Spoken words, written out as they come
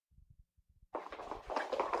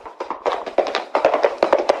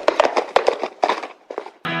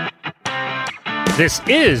This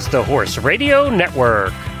is the Horse Radio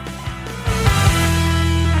Network.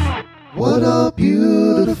 What a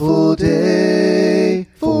beautiful day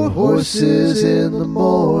for horses in the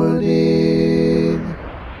morning.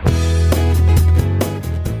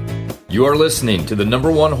 You are listening to the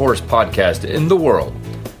number one horse podcast in the world.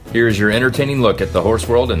 Here is your entertaining look at the horse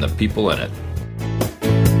world and the people in it.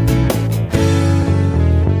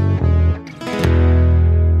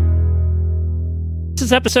 This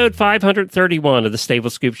is episode 531 of the Stable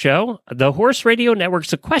Scoop Show, the Horse Radio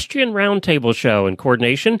Network's Equestrian Roundtable show in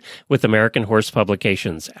coordination with American Horse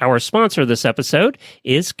Publications. Our sponsor this episode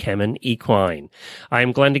is Kemin Equine. I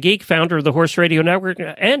am Glenn DeGeek, founder of the Horse Radio Network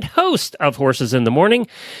and host of Horses in the Morning,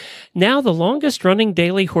 now the longest-running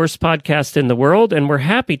daily horse podcast in the world, and we're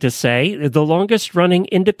happy to say the longest-running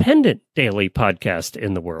independent daily podcast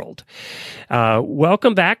in the world.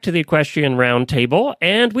 Welcome back to the Equestrian Roundtable,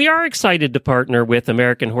 and we are excited to partner with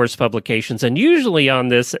American Horse Publications, and usually on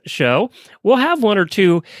this show, we'll have one or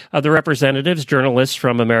two of the representatives, journalists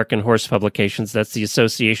from American Horse Publications. That's the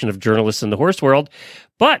Association of Journalists in the Horse World,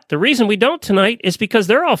 but the reason we don't tonight is because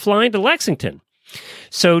they're all flying to Lexington.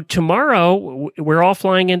 So tomorrow, we're all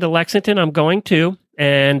flying into Lexington. I'm going to,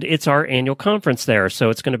 and it's our annual conference there. So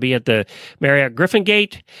it's going to be at the Marriott Griffin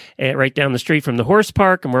Gate, right down the street from the horse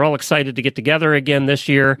park. And we're all excited to get together again this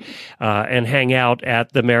year and hang out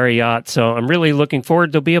at the Marriott. So I'm really looking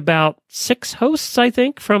forward. There'll be about 6 hosts, I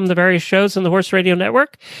think, from the various shows in the Horse Radio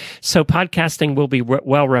Network. So podcasting will be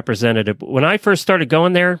well represented. When I first started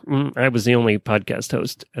going there, I was the only podcast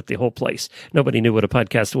host at the whole place. Nobody knew what a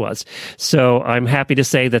podcast was. So I'm happy to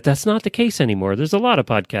say that that's not the case anymore. There's a lot of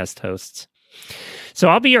podcast hosts. So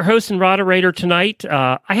I'll be your host and moderator tonight.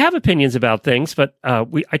 I have opinions about things, but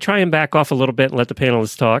I try and back off a little bit and let the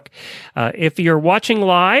panelists talk. If you're watching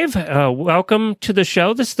live, welcome to the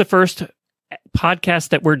show. This is the first podcast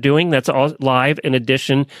that we're doing that's all live in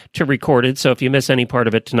addition to recorded. So if you miss any part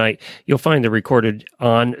of it tonight, you'll find the recorded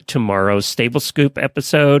on tomorrow's Stable Scoop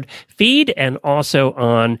episode feed and also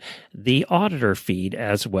on the Auditor feed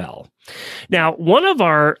as well. Now, one of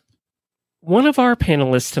our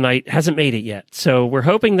panelists tonight hasn't made it yet, so we're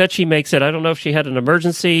hoping that she makes it. I don't know if she had an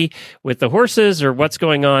emergency with the horses or what's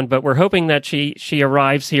going on, but we're hoping that she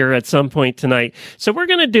arrives here at some point tonight. So we're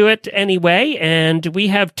going to do it anyway, and we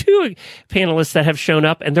have 2 panelists that have shown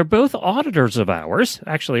up, and they're both auditors of ours.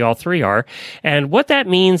 Actually, all 3 are. And what that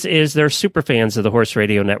means is they're super fans of the Horse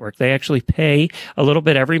Radio Network. They actually pay a little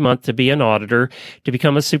bit every month to be an auditor, to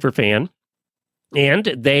become a super fan.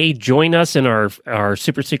 And they join us in our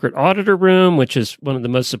super secret auditor room, which is one of the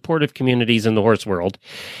most supportive communities in the horse world.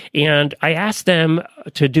 And I asked them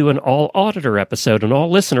to do an all auditor episode, an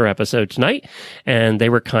all listener episode tonight, and they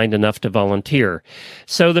were kind enough to volunteer.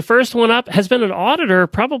 So the first one up has been an auditor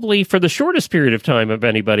probably for the shortest period of time of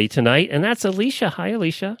anybody tonight, and that's Alicia. Hi,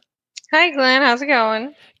 Alicia. Hi, Glenn. How's it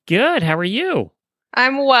going? Good. How are you?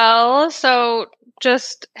 I'm well. So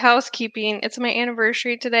just housekeeping. It's my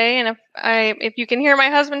anniversary today, and if you can hear my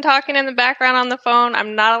husband talking in the background on the phone,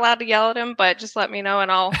 I'm not allowed to yell at him, but just let me know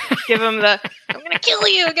and I'll give him the "I'm gonna kill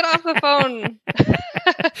you, get off the phone."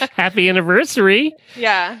 Happy anniversary.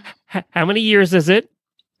 Yeah. How many years is it?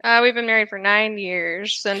 We've been married for 9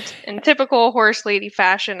 years, and in typical horse lady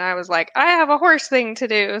fashion, I was like, I have a horse thing to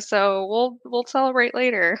do, so we'll celebrate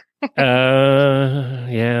later.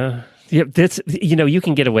 Yeah. Yeah, that's, you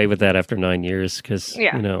can get away with that after 9 years because,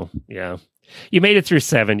 you made it through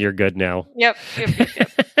 7. You're good now. Yep.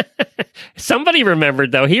 Somebody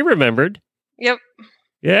remembered, though. He remembered. Yep.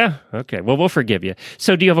 Yeah. Okay. Well, we'll forgive you.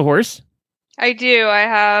 So do you have a horse? I do. I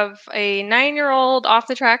have a 9-year-old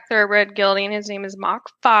off-the-track thoroughbred gelding. His name is Mach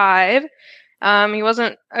 5. He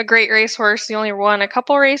wasn't a great racehorse. He only won a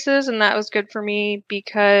couple races, and that was good for me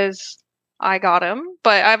because I got him.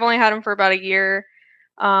 But I've only had him for about a year.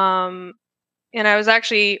 And I was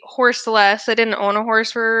actually horseless. I didn't own a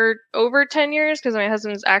horse for over 10 years because my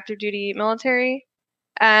husband's active duty military.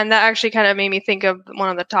 And that actually kind of made me think of one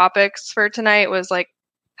of the topics for tonight was like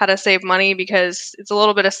how to save money, because it's a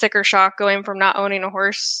little bit of sticker shock going from not owning a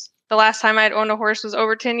horse. The last time I'd owned a horse was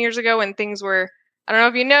over 10 years ago when things were, I don't know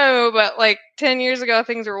if you know, but like 10 years ago,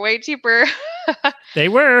 things were way cheaper. They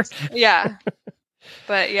were. Yeah.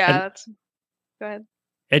 But yeah, go ahead.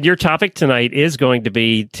 And your topic tonight is going to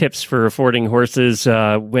be tips for affording horses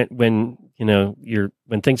when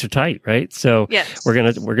things are tight, right? So yes.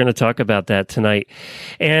 we're gonna talk about that tonight.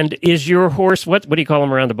 And is your horse what do you call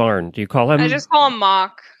him around the barn? Do you call him? I just call him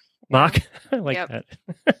Mock. Mock? I like that.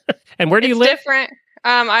 And where do you live? Different.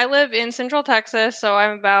 I live in Central Texas, so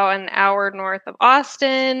I'm about an hour north of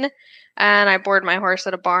Austin, and I board my horse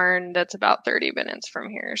at a barn that's about 30 minutes from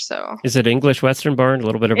here. So Is it English Western barn? A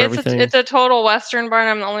little bit of everything? it's a total Western barn.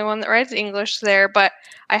 I'm the only one that rides English there, but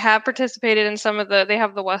I have participated in some of they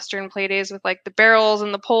have the Western play days with like the barrels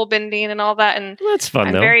and the pole bending and all that. And Well, that's fun,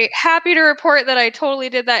 I'm though. very happy to report that I totally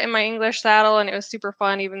did that in my English saddle, and it was super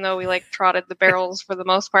fun, even though we like trotted the barrels for the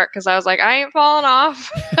most part, because I was like, I ain't falling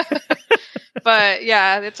off. But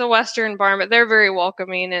yeah, it's a Western barn, but they're very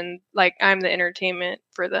welcoming, and like I'm the entertainment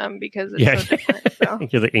for them because it's so different. So.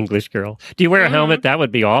 You're the English girl. Do you wear a helmet? That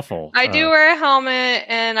would be awful. I do wear a helmet,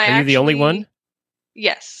 and Are you the only one?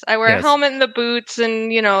 Yes, I wear a helmet and the boots,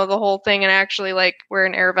 and the whole thing, and I actually like wear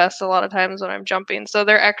an air vest a lot of times when I'm jumping. So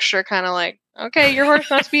they're extra kind of like, okay, your horse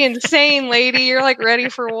must be insane, lady. You're like ready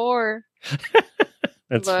for war.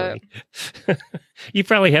 That's funny. You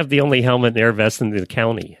probably have the only helmet and air vest in the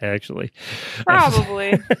county, actually.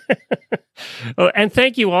 Probably. Oh, and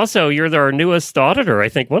thank you also. You're our newest auditor. I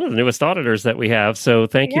think one of the newest auditors that we have. So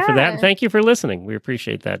thank you for that. And thank you for listening. We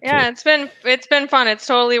appreciate that. Yeah, too. It's been fun. It's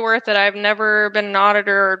totally worth it. I've never been an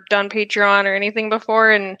auditor or done Patreon or anything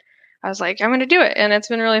before. And I was like, I'm going to do it. And it's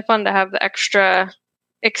been really fun to have the extra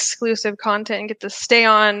exclusive content and get to stay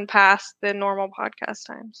on past the normal podcast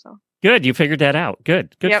time. So. Good. You figured that out.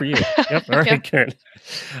 Good for you. Yep. All right. Good.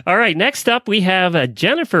 All right. Next up, we have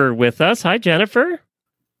Jennifer with us. Hi, Jennifer.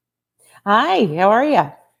 Hi. How are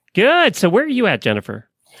you? Good. So where are you at, Jennifer?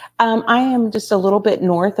 I am just a little bit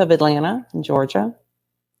north of Atlanta in Georgia.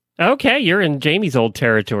 Okay. You're in Jamie's old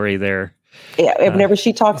territory there. Yeah. Whenever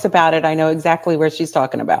she talks about it, I know exactly where she's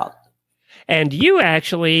talking about. And you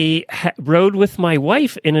actually rode with my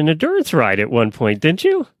wife in an endurance ride at one point, didn't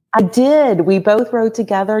you? I did. We both rode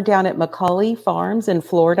together down at McCauley Farms in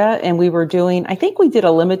Florida, and we were doing, I think we did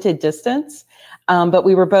a limited distance, but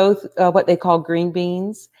we were both what they call green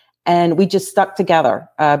beans, and we just stuck together,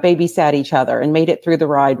 babysat each other, and made it through the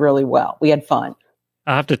ride really well. We had fun.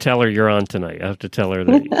 I have to tell her you're on tonight. I have to tell her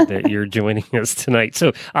that you're joining us tonight.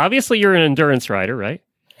 So obviously you're an endurance rider, right?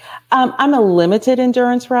 I'm a limited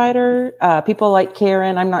endurance rider. People like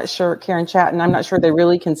Karen Chatton, I'm not sure they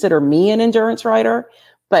really consider me an endurance rider.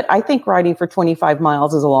 But I think riding for 25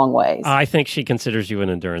 miles is a long ways. I think she considers you an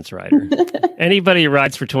endurance rider. Anybody who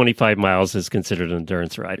rides for 25 miles is considered an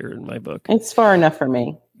endurance rider in my book. It's far enough for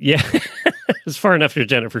me. Yeah. It's far enough for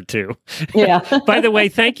Jennifer, too. Yeah. By the way,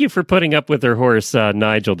 thank you for putting up with her horse,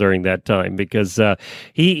 Nigel, during that time, because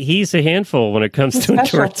he's a handful when it comes to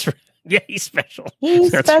endurance. Yeah, he's special. He's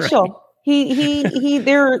That's special. Right.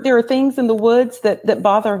 There are things in the woods that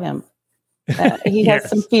bother him. He has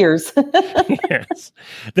some fears. Yes.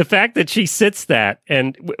 The fact that she sits that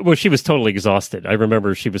she was totally exhausted. I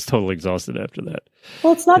remember she was totally exhausted after that.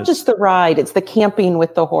 Well, it's not just the ride. It's the camping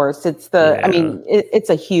with the horse. It's it's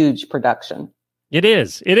a huge production. It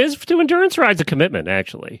is. It is to endurance rides a commitment,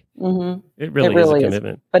 actually. Mm-hmm. It really is a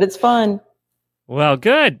commitment. But it's fun. Well,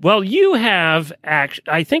 good. Well, you have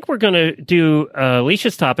I think we're going to do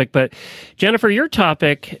Alicia's topic, but Jennifer, your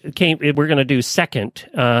topic we're going to do second,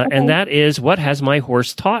 and that is what has my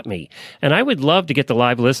horse taught me? And I would love to get the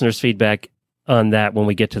live listeners' feedback on that when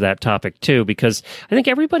we get to that topic too, because I think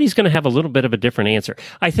everybody's going to have a little bit of a different answer.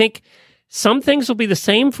 I think some things will be the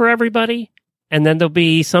same for everybody, and then there'll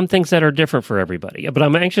be some things that are different for everybody. But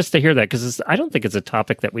I'm anxious to hear that because I don't think it's a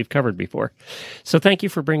topic that we've covered before. So thank you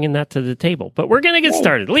for bringing that to the table. But we're going to get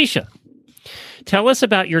started. Alicia, tell us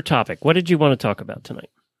about your topic. What did you want to talk about tonight?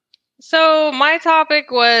 So my topic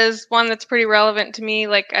was one that's pretty relevant to me.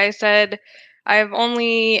 Like I said, I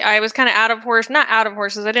was kind of not out of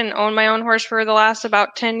horses. I didn't own my own horse for the last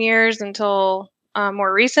about 10 years until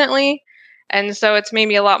more recently. And so it's made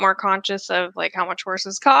me a lot more conscious of like how much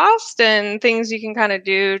horses cost and things you can kind of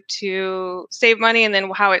do to save money, and then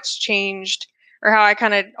how it's changed or how I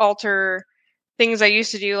kind of alter things I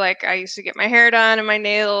used to do. Like I used to get my hair done and my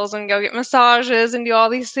nails and go get massages and do all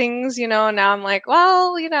these things, and now I'm like,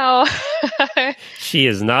 well, she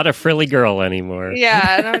is not a frilly girl anymore.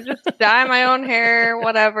 Yeah. And I'm just dye my own hair,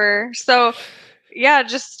 whatever. So yeah,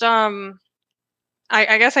 just,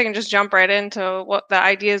 I guess I can just jump right into what the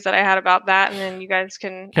ideas that I had about that, and then you guys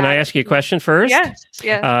can... Can I ask you a question first?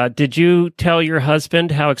 Yes. Did you tell your husband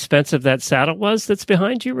how expensive that saddle was that's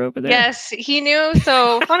behind you over there? Yes, he knew.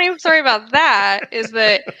 So, funny story about that is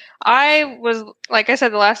that I was, like I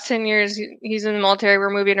said, the last 10 years, he's in the military, we're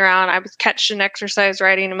moving around. I was catch and exercise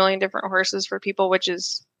riding a million different horses for people, which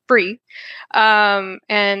is free.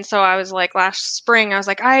 And so I was like, last spring, I was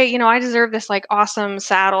like, I deserve this like awesome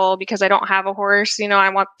saddle because I don't have a horse. I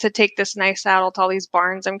want to take this nice saddle to all these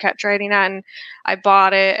barns I'm catch riding at. And I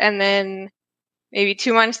bought it. And then maybe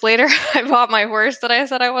 2 months later, I bought my horse that I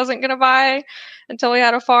said I wasn't going to buy until we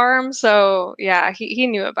had a farm. So yeah, he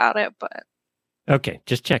knew about it, but. Okay,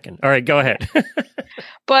 just checking. All right, go ahead.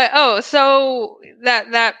 But so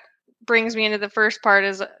that brings me into the first part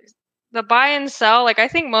is the buy and sell. Like I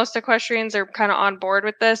think most equestrians are kind of on board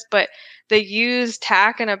with this, but the used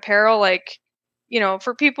tack and apparel, like,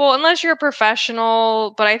 for people, unless you're a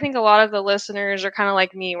professional, but I think a lot of the listeners are kind of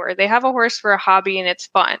like me, where they have a horse for a hobby and it's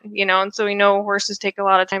fun, and so we know horses take a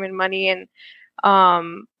lot of time and money. And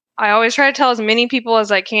I always try to tell as many people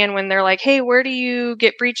as I can when they're like, hey, where do you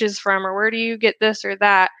get breeches from? Or where do you get this or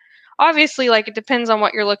that? Obviously, like, it depends on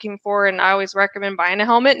what you're looking for. And I always recommend buying a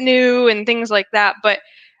helmet new and things like that. But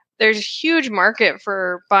there's a huge market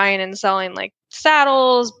for buying and selling like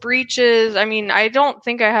saddles, breeches. I mean, I don't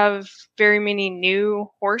think I have very many new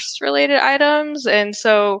horse related items. And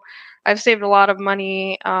so I've saved a lot of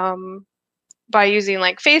money by using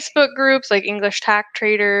like Facebook groups like English Tack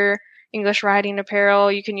Trader, English Riding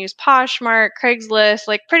Apparel. You can use Poshmark, Craigslist,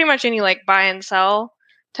 like pretty much any like buy and sell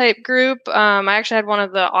type group. I actually had one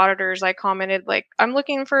of the auditors, I commented like, I'm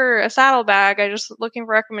looking for a saddlebag. I just looking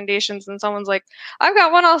for recommendations. And someone's like, I've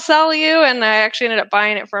got one, I'll sell you. And I actually ended up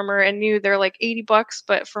buying it from her and knew they're like $80,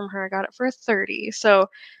 but from her, I got it for $30. So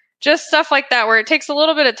just stuff like that, where it takes a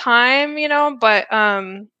little bit of time, but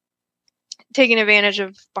taking advantage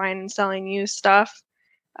of buying and selling used stuff.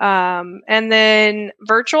 And then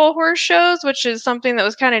virtual horse shows, which is something that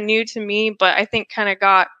was kind of new to me, but I think kind of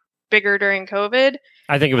got bigger during COVID.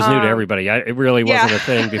 I think it was new to everybody. It really wasn't a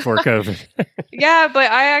thing before COVID. Yeah,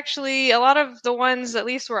 but a lot of the ones, at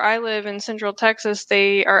least where I live in Central Texas,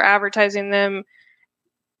 they are advertising them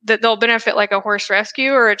that they'll benefit like a horse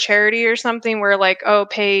rescue or a charity or something, where like,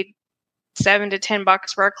 pay $7 to $10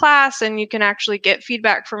 for a class, and you can actually get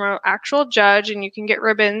feedback from an actual judge, and you can get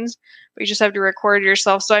ribbons, but you just have to record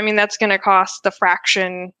yourself. So, I mean, that's going to cost the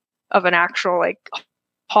fraction of an actual like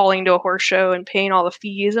hauling to a horse show and paying all the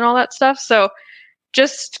fees and all that stuff. So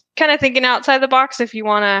just kind of thinking outside the box if you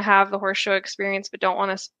want to have the horse show experience, but don't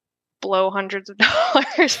want to blow hundreds of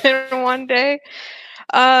dollars in one day.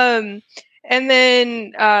 And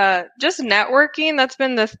then just networking. That's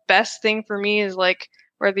been the best thing for me, is like,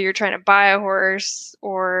 whether you're trying to buy a horse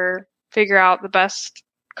or figure out the best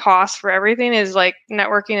cost for everything, is like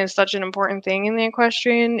networking is such an important thing in the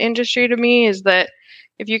equestrian industry to me, is that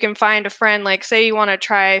if you can find a friend, like say you want to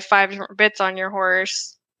try 5 different bits on your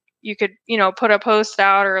horse, you could, put a post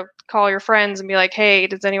out or call your friends and be like, hey,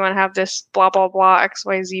 does anyone have this blah, blah, blah,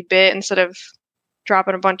 XYZ bit, instead of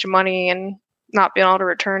dropping a bunch of money and not being able to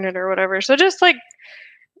return it or whatever. So just like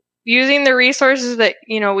using the resources that,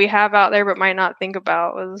 we have out there but might not think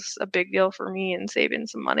about was a big deal for me in saving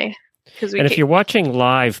some money. And if you're watching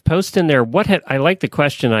live, post in there, I like the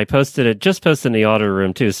question. I posted in the auditor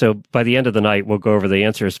room too. So by the end of the night, we'll go over the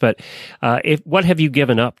answers. But what have you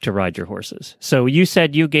given up to ride your horses? So you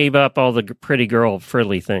said you gave up all the pretty girl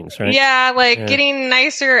frilly things, right? Yeah, getting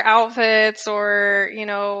nicer outfits, or,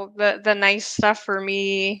 the nice stuff for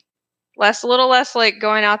me. A little less like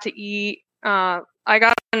going out to eat. I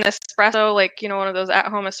got an espresso, like, one of those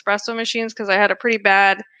at-home espresso machines, because I had a pretty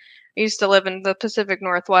bad... I used to live in the Pacific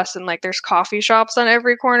Northwest, and like there's coffee shops on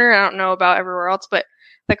every corner. I don't know about everywhere else, but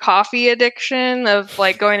the coffee addiction of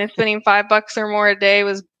like going and spending $5 or more a day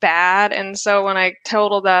was bad. And so when I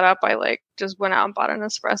totaled that up, I like just went out and bought an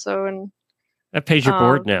espresso, and that pays your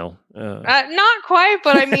board now. Not quite,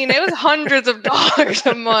 but I mean, it was hundreds of dollars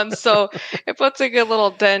a month. So it puts a good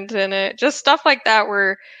little dent in it. Just stuff like that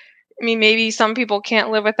where, I mean, maybe some people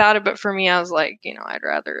can't live without it, but for me, I was like, I'd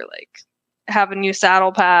rather like have a new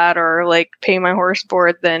saddle pad or like pay my horse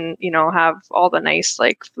board than, have all the nice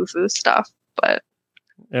like foo-foo stuff. But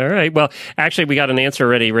all right. Well, actually, we got an answer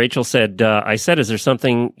already. Rachel said, I said, is there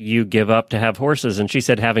something you give up to have horses? And she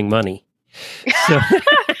said, having money. So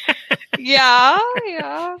yeah.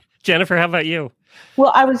 Jennifer, how about you?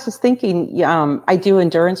 Well, I was just thinking, I do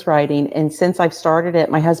endurance riding. And since I've started it,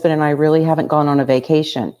 my husband and I really haven't gone on a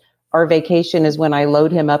vacation. Our vacation is when I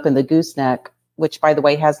load him up in the gooseneck, which, by the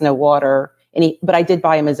way, has no water. But I did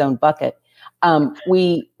buy him his own bucket.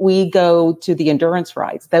 We go to the endurance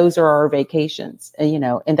rides. Those are our vacations,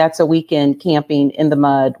 and that's a weekend camping in the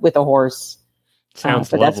mud with a horse. Sounds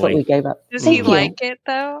but lovely. That's what we gave up. Does he like it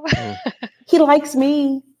though? He likes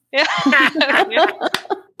me. Yeah.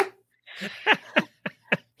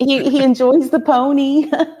 He enjoys the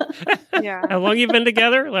pony. Yeah. How long you been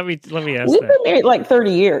together? Let me ask We've that. been married like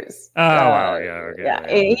 30 years. Oh, yeah,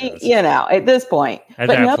 okay. Yeah, at this point. At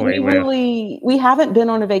but that no, point, we haven't been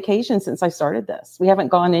on a vacation since I started this. We haven't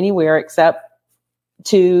gone anywhere except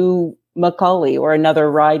to McCully or another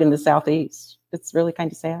ride in the Southeast. It's really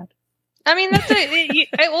kind of sad. I mean, that's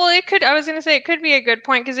it could. I was going to say it could be a good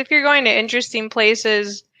point because if you're going to interesting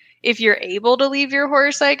places, if you're able to leave your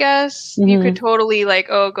horse, I guess you could totally like,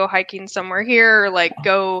 go hiking somewhere here, or like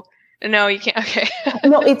go. No, you can't. Okay.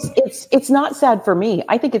 No, it's not sad for me.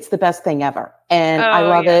 I think it's the best thing ever, and I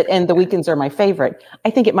love it. And the weekends are my favorite. I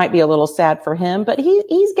think it might be a little sad for him, but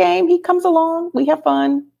he's game. He comes along. We have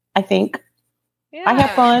fun. I think. Yeah. I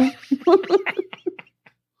have fun.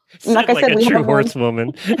 Like I said, we have a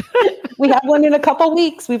horsewoman. We have one in a couple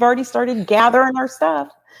weeks. We've already started gathering our stuff.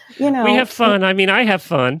 We have fun. I mean, I have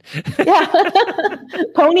fun. Yeah.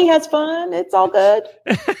 Pony has fun. It's all good.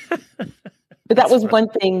 But that was one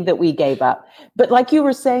thing that we gave up. But like you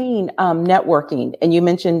were saying, networking, and you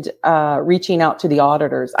mentioned reaching out to the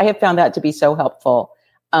auditors. I have found that to be so helpful.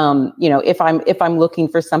 If I'm looking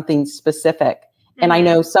for something specific, and I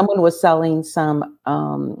know someone was selling some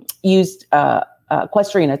used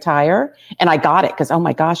equestrian attire, and I got it because, oh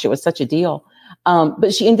my gosh, it was such a deal.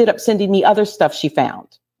 But she ended up sending me other stuff she found.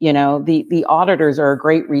 The auditors are a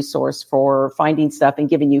great resource for finding stuff and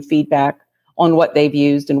giving you feedback on what they've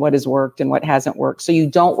used and what has worked and what hasn't worked. So you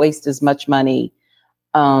don't waste as much money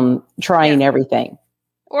trying everything.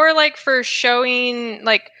 Or like for showing,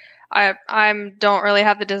 like I don't really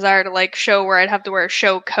have the desire to like show where I'd have to wear a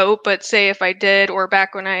show coat, but say if I did, or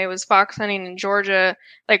back when I was fox hunting in Georgia,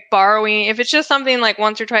 like borrowing, if it's just something like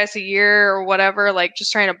once or twice a year or whatever, like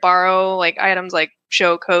just trying to borrow like items like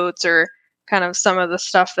show coats or kind of some of the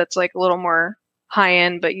stuff that's like a little more high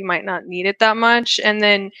end, but you might not need it that much. And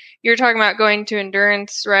then you're talking about going to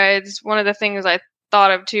endurance rides. One of the things I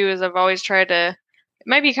thought of too is I've always tried to, it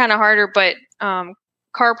might be kind of harder, but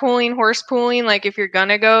carpooling, horse pooling, like if you're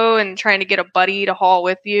gonna go and trying to get a buddy to haul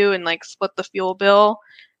with you and like split the fuel bill.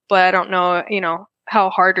 But I don't know, how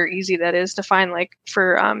hard or easy that is to find like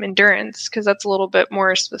for endurance, because that's a little bit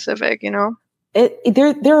more specific,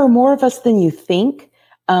 There are more of us than you think.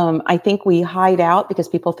 I think we hide out because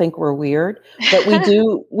people think we're weird, but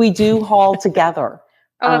we do haul together.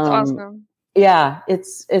 Oh, that's awesome. Yeah,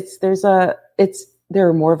 there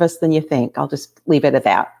are more of us than you think. I'll just leave it at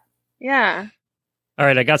that. Yeah. All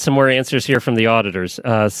right, I got some more answers here from the auditors.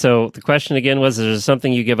 So the question again was, is there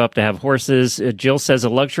something you give up to have horses? Jill says a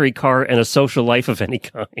luxury car and a social life of any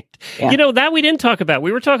kind. Yeah. That we didn't talk about.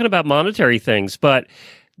 We were talking about monetary things, but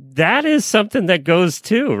that is something that goes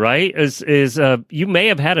too, right? You may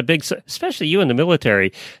have had a big, especially you in the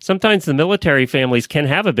military. Sometimes the military families can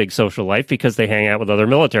have a big social life because they hang out with other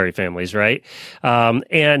military families, right?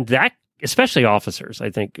 And that, especially officers, I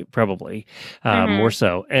think probably more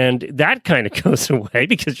so. And that kind of goes away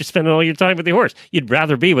because you're spending all your time with the horse. You'd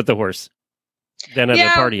rather be with the horse than at a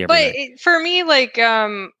party every night. For me, like,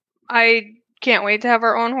 I can't wait to have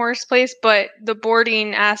our own horse place, but the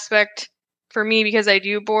boarding aspect for me, because I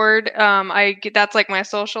do board, that's like my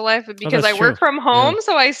social life because I work from home,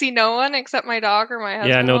 so I see no one except my dog or my husband.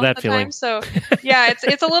 Yeah, I know that feeling. Time. So yeah,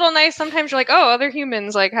 it's a little nice. Sometimes you're like, oh, other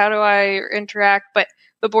humans, like how do I interact? But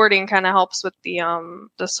the boarding kind of helps with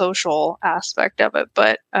the social aspect of it.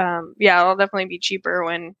 But it'll definitely be cheaper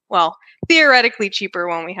theoretically cheaper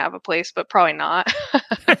when we have a place, but probably not.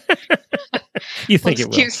 You think it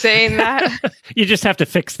will? Keep saying that. You just have to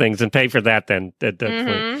fix things and pay for that. Then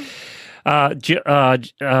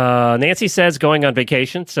Nancy says going on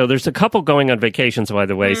vacation. So there's a couple going on vacations, by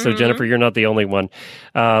the way. So Jennifer, you're not the only one.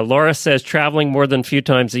 Laura says traveling more than a few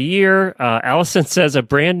times a year. Allison says a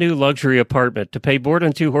brand new luxury apartment. To pay board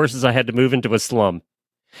and 2 horses, I had to move into a slum.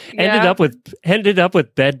 Yeah. Ended up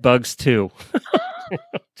with bed bugs too.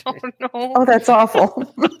 Oh no! Oh, that's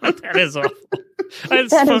awful. That is awful.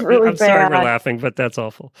 That is really I'm sorry we're laughing, but that's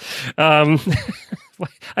awful.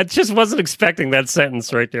 I just wasn't expecting that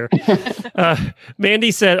sentence right there.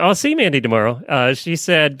 Mandy said, I'll see Mandy tomorrow. She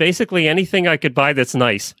said, basically anything I could buy that's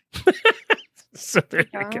nice. So there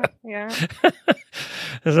you go. Yeah.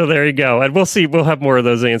 So there you go. And we'll see. We'll have more of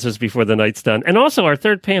those answers before the night's done. And also our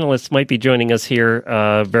third panelist might be joining us here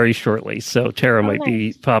very shortly. So Tara might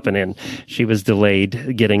be popping in. She was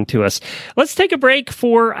delayed getting to us. Let's take a break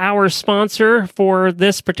for our sponsor for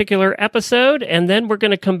this particular episode. And then we're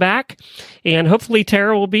going to come back and hopefully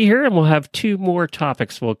Tara will be here and we'll have 2 more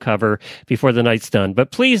topics we'll cover before the night's done.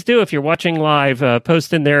 But please do, if you're watching live,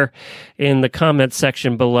 post in there in the comments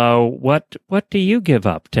section below, what do you give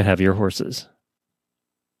up to have your horses?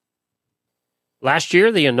 Last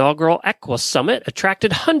year, the inaugural Equa Summit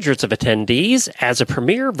attracted hundreds of attendees as a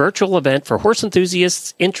premier virtual event for horse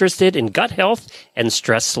enthusiasts interested in gut health and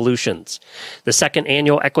stress solutions. The second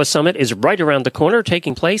annual Equa Summit is right around the corner,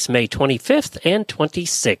 taking place May 25th and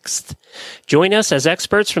 26th. Join us as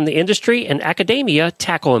experts from the industry and academia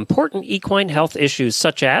tackle important equine health issues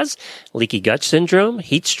such as leaky gut syndrome,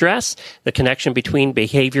 heat stress, the connection between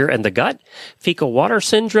behavior and the gut, fecal water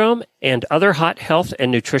syndrome, and other hot health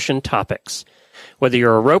and nutrition topics. Whether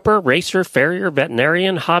you're a roper, racer, farrier,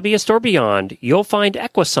 veterinarian, hobbyist, or beyond, you'll find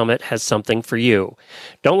Equa Summit has something for you.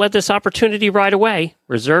 Don't let this opportunity ride away.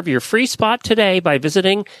 Reserve your free spot today by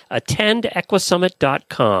visiting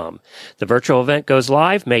attendequisummit.com. The virtual event goes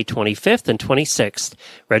live May 25th and 26th.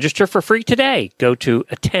 Register for free today. Go to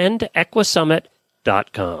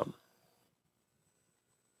attendequisummit.com.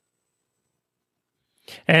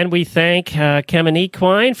 And we thank Kemin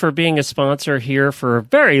Equine for being a sponsor here for a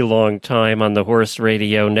very long time on the Horse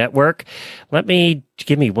Radio Network. Give me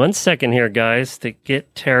 1 second here, guys, to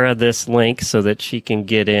get Tara this link so that she can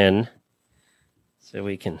get in, so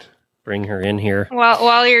we can bring her in here.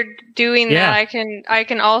 While you're doing that, I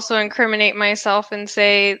can also incriminate myself and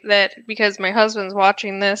say that because my husband's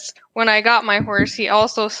watching this, when I got my horse, he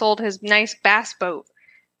also sold his nice bass boat,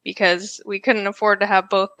 because we couldn't afford to have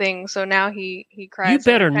both things. So now he cries. You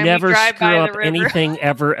better never screw up anything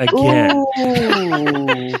ever again.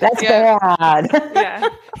 Ooh, that's bad. Yeah.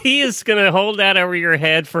 He is going to hold that over your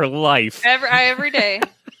head for life. Every day.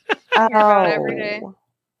 Every day.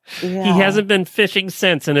 Yeah. He hasn't been fishing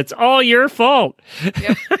since, and it's all your fault.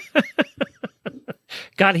 Yep.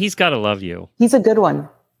 God, he's got to love you. He's a good one.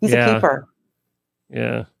 He's a keeper.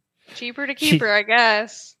 Yeah. Cheaper to keep her, I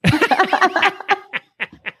guess.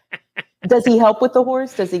 Does he help with the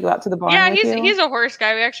horse? Does he go out to the barn? Yeah, with you? he's a horse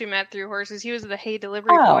guy. We actually met through horses. He was the hay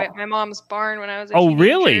delivery boy at my mom's barn when I was a teenager.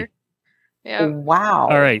 Really? Yeah. Wow.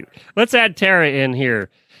 All right. Let's add Tara in here.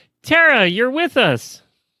 Tara, you're with us.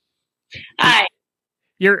 Hi.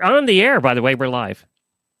 You're on the air, by the way. We're live.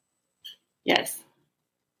 Yes.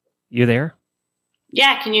 You there?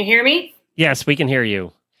 Yeah, can you hear me? Yes, we can hear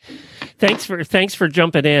you. Thanks for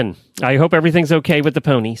jumping in. I hope everything's okay with the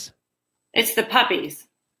ponies. It's the puppies.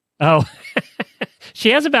 Oh,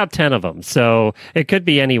 she has about 10 of them, so it could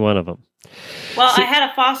be any one of them. Well, I had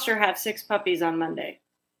a foster have 6 puppies on Monday.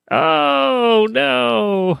 Oh,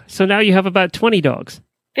 no. So now you have about 20 dogs.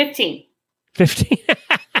 15. 15.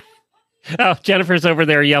 Oh, Jennifer's over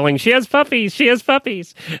there yelling, she has puppies. She has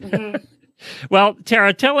puppies. Mm-hmm. Well,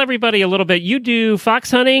 Tara, tell everybody a little bit. You do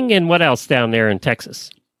fox hunting and what else down there in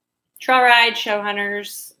Texas? Trail ride, show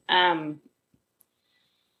hunters.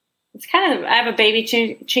 It's I have a baby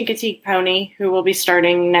Chincoteague pony who will be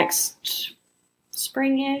starting next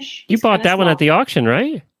spring-ish. You bought that one at the auction,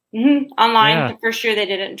 right? Mm-hmm. Online. Yeah. The first year they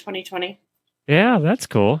did it in 2020. Yeah, that's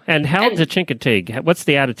cool. And how's the Chincoteague? What's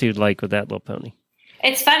the attitude like with that little pony?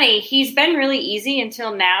 It's funny. He's been really easy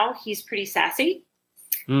until now. He's pretty sassy.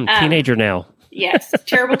 Teenager now. Yes.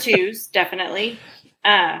 Terrible twos, definitely.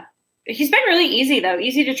 He's been really easy, though.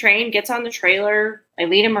 Easy to train. Gets on the trailer. I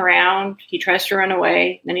lead him around. He tries to run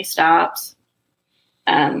away. Then he stops.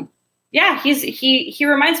 Yeah, he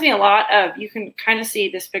reminds me a lot of, you can kind of see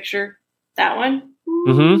this picture, that one.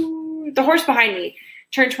 Mm-hmm. The horse behind me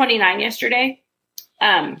turned 29 yesterday.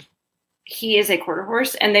 He is a quarter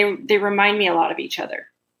horse, and they remind me a lot of each other.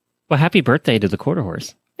 Well, happy birthday to the quarter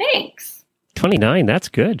horse. Thanks. 29, that's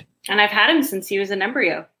good. And I've had him since he was an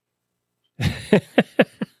embryo.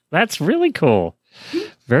 That's really cool.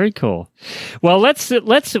 Very cool. Well,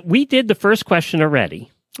 we did the first question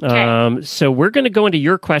already. Okay. So we're going to go into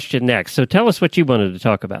your question next. So tell us what you wanted to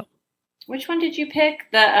talk about. Which one did you pick?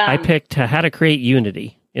 I picked how to create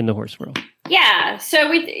unity in the horse world. Yeah.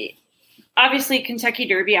 So obviously Kentucky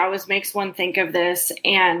Derby always makes one think of this.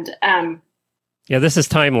 And yeah, this is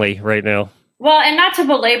timely right now. Well, and not to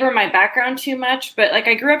belabor my background too much, but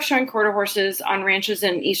I grew up showing quarter horses on ranches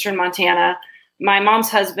in eastern Montana. My mom's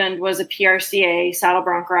husband was a PRCA saddle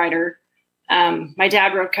bronc rider. My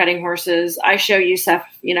dad rode cutting horses. I show Yusef,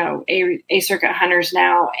 a circuit hunters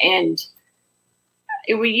now. And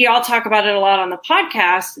we all talk about it a lot on the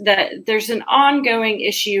podcast, that there's an ongoing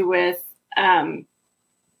issue with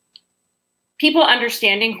people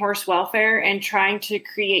understanding horse welfare and trying to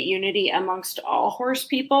create unity amongst all horse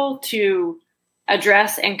people to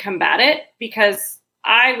address and combat it, because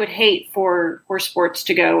I would hate for horse sports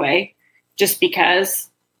to go away just because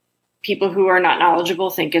people who are not knowledgeable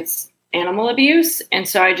think it's animal abuse. And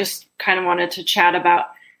so I just kind of wanted to chat about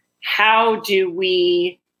how do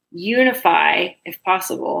we unify if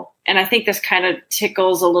possible. And I think this kind of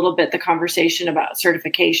tickles a little bit the conversation about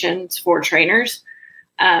certifications for trainers.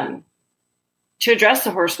 to address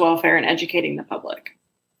the horse welfare and educating the public.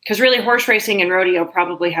 Because really, horse racing and rodeo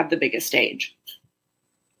probably have the biggest stage.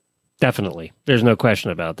 Definitely. There's no question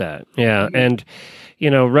about that. Yeah. Mm-hmm. And,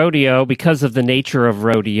 rodeo, because of the nature of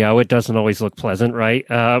rodeo, it doesn't always look pleasant, right?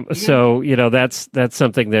 So, that's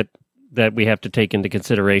something that we have to take into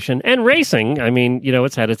consideration. And racing, I mean,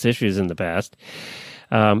 it's had its issues in the past.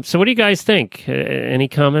 So what do you guys think? Any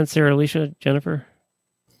comments there, Alicia, Jennifer?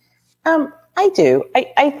 I do.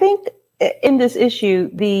 I think in this issue,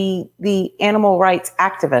 the animal rights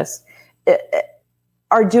activists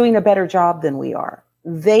are doing a better job than we are.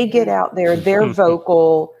 They get out there, they're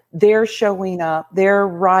vocal, they're showing up, they're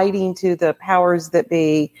writing to the powers that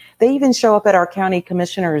be. They even show up at our county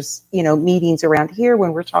commissioners, meetings around here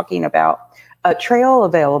when we're talking about trail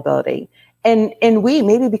availability. And we,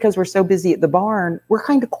 maybe because we're so busy at the barn, we're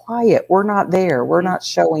kind of quiet. We're not there. We're not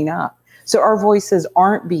showing up. So our voices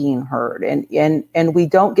aren't being heard, and we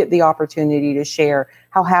don't get the opportunity to share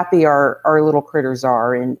how happy our little critters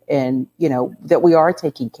are and that we are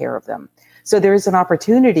taking care of them. So there is an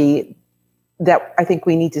opportunity that I think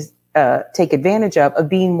we need to take advantage of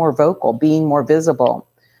being more vocal, being more visible,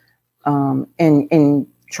 and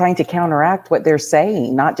trying to counteract what they're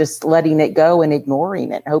saying, not just letting it go and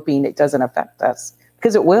ignoring it, hoping it doesn't affect us,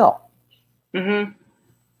 because it will. Mm-hmm.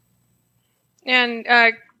 And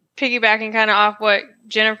piggybacking kind of off what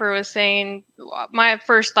Jennifer was saying, my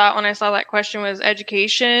first thought when I saw that question was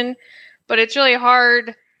education, but it's really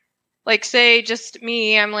hard. Like, say, just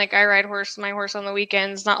me, I'm like, I ride my horse on the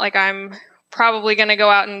weekends. Not like I'm probably going to go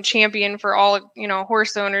out and champion for all,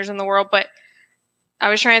 horse owners in the world. But I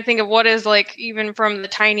was trying to think of what is, like, even from the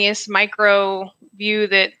tiniest micro view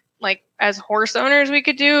that, like, as horse owners we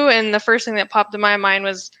could do. And the first thing that popped in my mind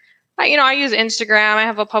was, I use Instagram. I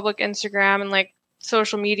have a public Instagram and, like,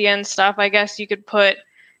 social media and stuff. I guess you could put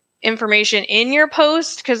information in your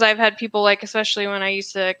post, because I've had people, like, especially when I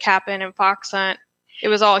used to cap in and fox hunt, it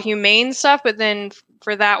was all humane stuff, but then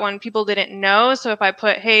for that one, people didn't know. So if I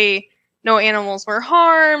put, hey, no animals were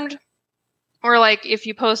harmed, or like if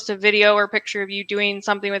you post a video or picture of you doing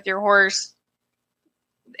something with your horse,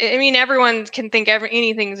 I mean, everyone can think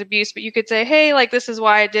anything's abuse, but you could say, hey, like, this is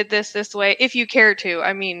why I did this way, if you care to.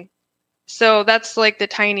 I mean, so that's like the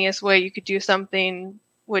tiniest way you could do something,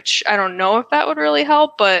 which I don't know if that would really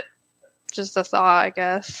help, but just a thought, I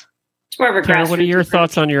guess. Tara, what are your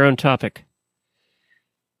thoughts on your own topic?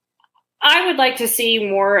 I would like to see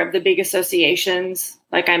more of the big associations,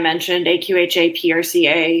 like I mentioned, AQHA,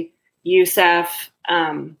 PRCA, USEF,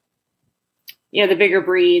 the bigger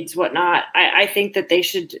breeds, whatnot. I think that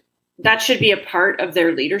that should be a part of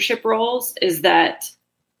their leadership roles, is that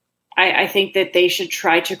I think that they should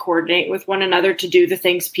try to coordinate with one another to do the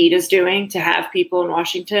things Pete is doing, to have people in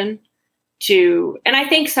Washington and I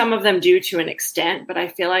think some of them do to an extent, but I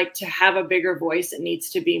feel like to have a bigger voice, it needs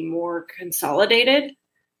to be more consolidated.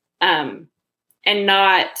 And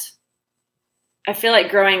not, I feel like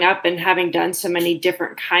growing up and having done so many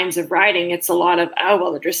different kinds of riding, it's a lot of,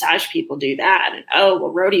 the dressage people do that. And,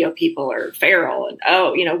 rodeo people are feral.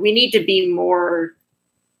 And, we need to be more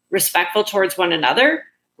respectful towards one another,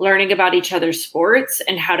 learning about each other's sports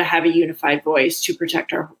and how to have a unified voice to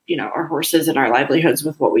protect our horses and our livelihoods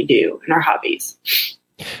with what we do and our hobbies.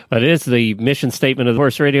 It is the mission statement of the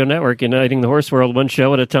Horse Radio Network, uniting the horse world one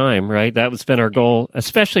show at a time, right? That's been our goal,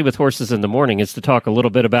 especially with Horses in the Morning, is to talk a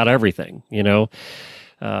little bit about everything,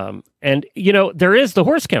 And, there is the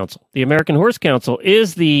Horse Council. The American Horse Council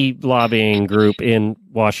is the lobbying group in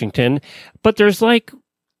Washington, but there's like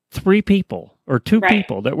 3 people or 2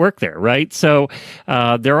 people that work there, right? So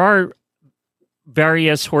there are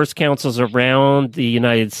various horse councils around the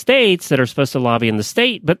United States that are supposed to lobby in the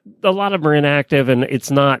state, but a lot of them are inactive, and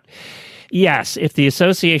it's not. Yes, if the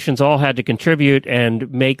associations all had to contribute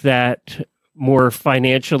and make that more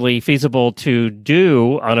financially feasible to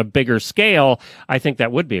do on a bigger scale, I think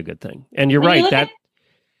that would be a good thing. And you're right. Look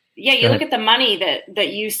at the money that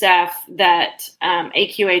USEF, that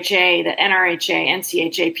AQHA, that NRHA,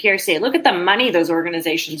 NCHA, PRCA, look at the money those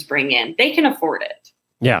organizations bring in. They can afford it.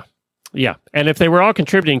 Yeah. Yeah. And if they were all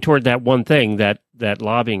contributing toward that one thing, that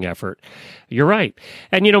lobbying effort, you're right.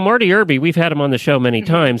 And, Marty Irby, we've had him on the show many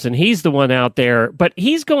times, and he's the one out there, but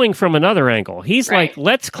he's going from another angle. He's like,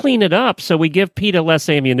 let's clean it up so we give PETA less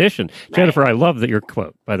ammunition. Right. Jennifer, I love your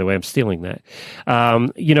quote, by the way. I'm stealing that,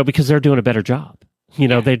 because they're doing a better job.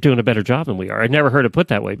 They're doing a better job than we are. I'd never heard it put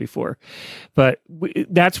that way before. But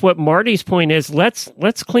that's what Marty's point is. Let's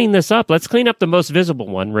clean this up. Let's clean up the most visible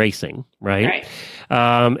one, racing, right?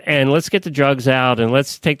 and let's get the drugs out, and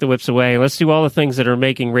let's take the whips away, and let's do all the things that are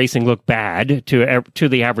making racing look bad to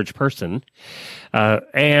the average person.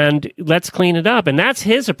 And let's clean it up. And that's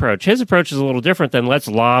his approach. His approach is a little different than let's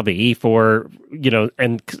lobby for,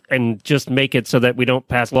 and just make it so that we don't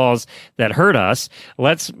pass laws that hurt us.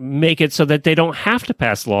 Let's make it so that they don't have to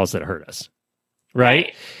pass laws that hurt us.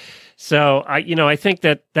 Right? So I think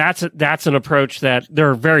that's an approach that there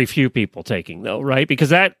are very few people taking, though, right? Because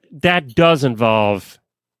that does involve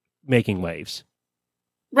making waves.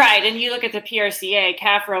 Right. And you look at the PRCA,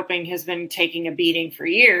 calf roping has been taking a beating for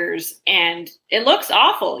years, and it looks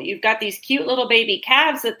awful. You've got these cute little baby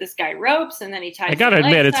calves that this guy ropes, and then he ties. I got to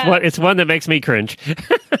admit, it's one that makes me cringe.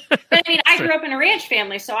 But I mean, I grew up in a ranch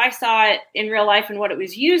family, so I saw it in real life and what it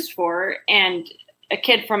was used for. And a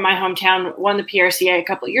kid from my hometown won the PRCA a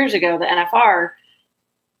couple of years ago, the NFR.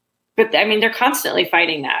 But I mean, they're constantly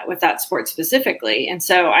fighting that with that sport specifically. And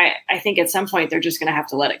so I think at some point they're just going to have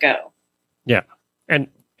to let it go. Yeah. And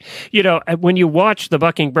when you watch the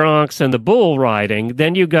bucking broncs and the bull riding,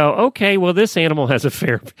 then you go, okay, well, this animal has a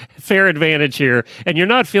fair advantage here, and you're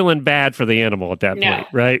not feeling bad for the animal at that point,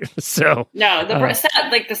 right? So no,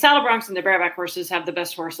 the saddle broncs and the bareback horses have the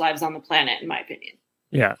best horse lives on the planet, in my opinion.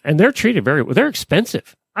 Yeah, and they're treated very well. They're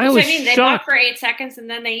expensive. They walk for 8 seconds and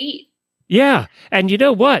then they eat. Yeah, and you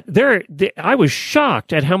know what? I was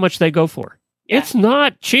shocked at how much they go for. Yeah. It's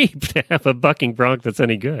not cheap to have a bucking bronc that's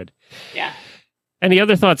any good. Yeah. Any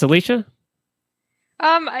other thoughts, Alicia?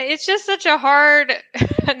 It's just such a hard,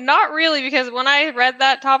 not really, because when I read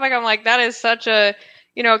that topic, I'm like, that is such a,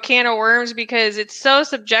 can of worms, because it's so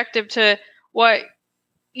subjective to what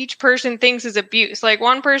each person thinks is abuse. Like,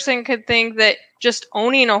 one person could think that just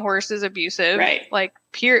owning a horse is abusive, right? Like,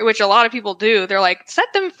 which a lot of people do. They're like,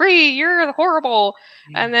 set them free, you're horrible.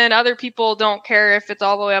 Mm-hmm. And then other people don't care if it's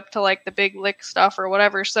all the way up to like the big lick stuff or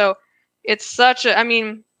whatever. So it's such a,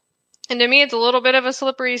 and to me, it's a little bit of a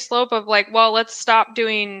slippery slope of like, well, let's stop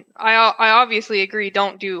doing. I obviously agree.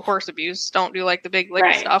 Don't do horse abuse. Don't do like the big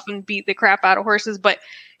lick stuff and beat the crap out of horses. But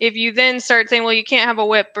if you then start saying, well, you can't have a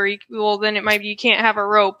whip, or then it might be you can't have a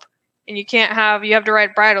rope, and you have to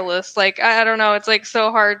ride bridleless. Like, I don't know. It's like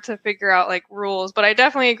so hard to figure out like rules. But I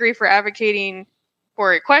definitely agree for advocating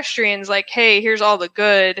for equestrians. Like, hey, here's all the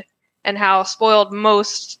good and how spoiled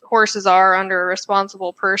most horses are under a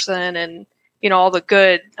responsible person, and all the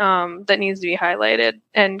good that needs to be highlighted.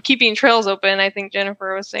 And keeping trails open, I think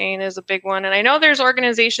Jennifer was saying, is a big one. And I know there's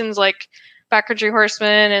organizations like Backcountry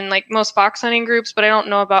Horsemen and like most fox hunting groups, but I don't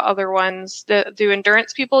know about other ones. Do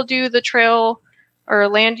endurance people do the trail or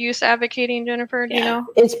land use advocating, Jennifer? Do you know?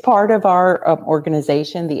 It's part of our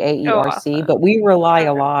organization, the AERC, awesome. But we rely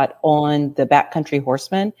a lot on the Backcountry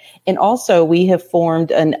Horsemen. And also we have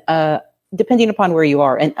formed depending upon where you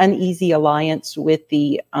are, an uneasy alliance with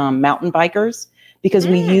the mountain bikers, because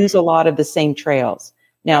we use a lot of the same trails.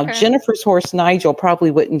 Now, Jennifer's horse, Nigel, probably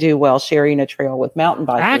wouldn't do well sharing a trail with mountain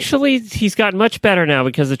bikers. Actually, he's gotten much better now,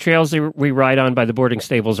 because the trails we ride on by the boarding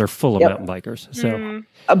stables are full of mountain bikers. So,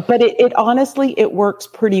 but it honestly, it works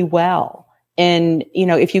pretty well. And,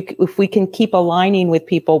 if we can keep aligning with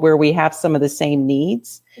people where we have some of the same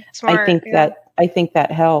needs, I think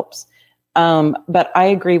that helps. But I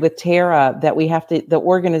agree with Tara that the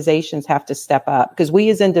organizations have to step up, because we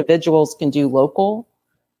as individuals can do local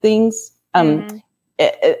things.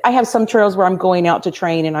 I have some trails where I'm going out to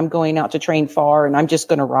train, and I'm going out to train far, and I'm just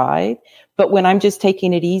going to ride. But when I'm just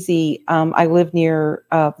taking it easy, I live near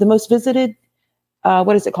the most visited,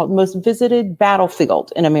 what is it called? Most visited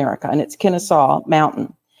battlefield in America, and it's Kennesaw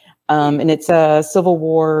Mountain. And it's a Civil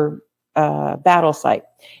War battle site.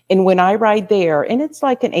 And when I ride there, and it's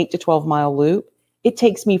like an 8 to 12 mile loop, it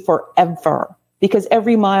takes me forever, because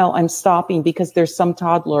every mile I'm stopping because there's some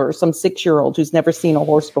toddler or some 6-year-old who's never seen a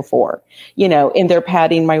horse before, and they're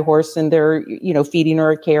patting my horse and they're, feeding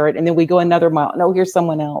her a carrot. And then we go another mile. No, here's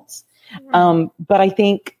someone else. But I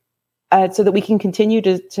think so that we can continue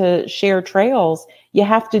to share trails, you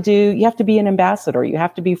have to be an ambassador. You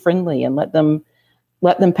have to be friendly and let them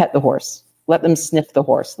pet the horse. Let them sniff the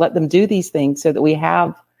horse. Let them do these things so that we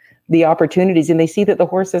have the opportunities, and they see that the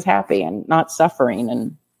horse is happy and not suffering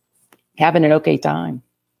and having an okay time.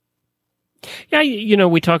 Yeah,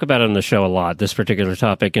 we talk about it on the show a lot, this particular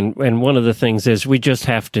topic, and one of the things is we just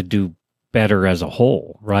have to do better as a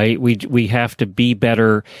whole, right? We have to be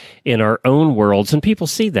better in our own worlds, and people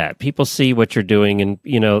see that. People see what you're doing, and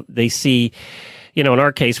they see, in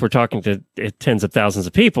our case, we're talking to tens of thousands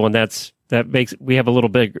of people, and that makes we have a little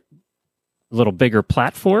bit little bigger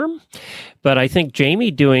platform. But I think Jamie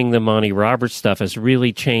doing the Monty Roberts stuff has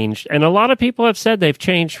really changed. And a lot of people have said they've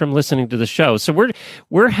changed from listening to the show. So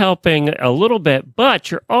we're helping a little bit, but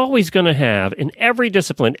you're always going to have in every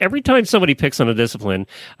discipline, every time somebody picks on a discipline,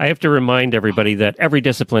 I have to remind everybody that every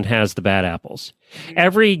discipline has the bad apples.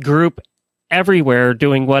 Every group everywhere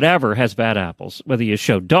doing whatever has bad apples, whether you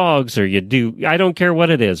show dogs or you do, I don't care what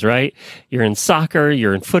it is, right? You're in soccer,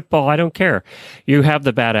 you're in football, I don't care. You have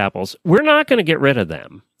the bad apples. We're not going to get rid of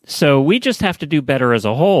them. So we just have to do better as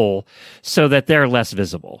a whole so that they're less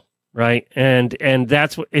visible, right? And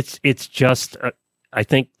that's what it's just, I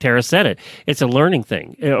think Tara said it. It's a learning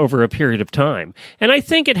thing over a period of time. And I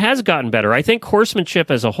think it has gotten better. I think horsemanship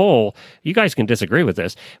as a whole, you guys can disagree with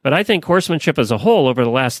this, but I think horsemanship as a whole over the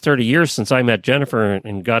last 30 years since I met Jennifer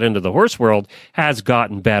and got into the horse world has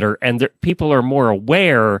gotten better. And people are more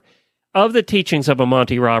aware of the teachings of a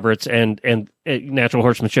Monty Roberts and natural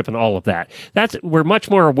horsemanship and all of that. We're much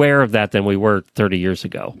more aware of that than we were 30 years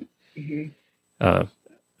ago. Mm-hmm.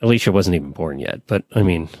 Alicia wasn't even born yet, but I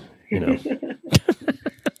mean, you know.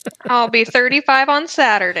 I'll be 35 on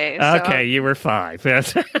Saturday. So. Okay, you were 5.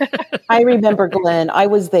 I remember, Glenn. I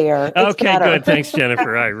was there. It's okay, better. good. Thanks,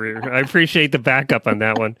 Jennifer. I appreciate the backup on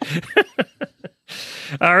that one.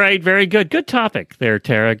 All right, very good. Good topic there,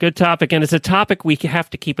 Tara. Good topic. And it's a topic we have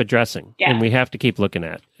to keep addressing and we have to keep looking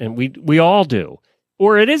at. And we all do.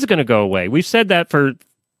 Or it is going to go away. We've said that for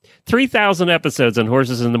 3,000 episodes on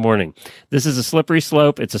Horses in the Morning. This is a slippery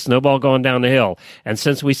slope. It's a snowball going down the hill. And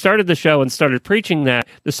since we started the show and started preaching that,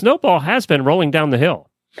 the snowball has been rolling down the hill.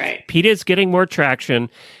 Right. PETA is getting more traction.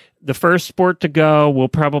 The first sport to go will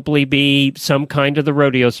probably be some kind of the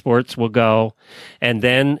rodeo sports will go. And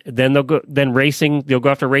then they'll go, then racing, they'll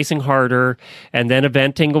go after racing harder. And then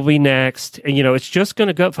eventing will be next. And, you know, it's just going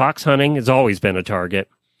to go. Fox hunting has always been a target.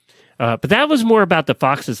 But that was more about the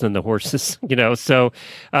foxes than the horses, you know. So,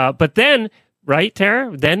 but then, right,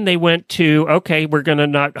 Tara? Then they went to, okay, we're going to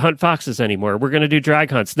not hunt foxes anymore. We're going to do drag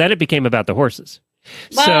hunts. Then it became about the horses.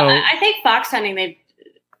 Well, so, I think fox hunting,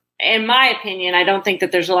 in my opinion, I don't think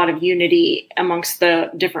that there's a lot of unity amongst the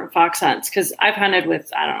different fox hunts because I've hunted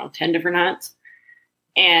with, 10 different hunts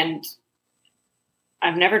and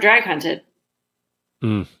I've never drag hunted.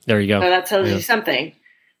 There you go. So that tells you something.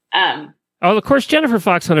 Of course, Jennifer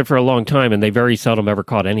Fox hunted for a long time, and they very seldom ever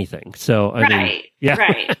caught anything. So, I mean, yeah,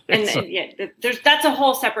 right, and that's a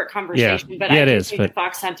whole separate conversation. Yeah, but yeah, I think the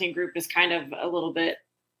fox hunting group is kind of a little bit.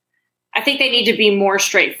 I think they need to be more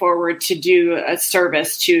straightforward to do a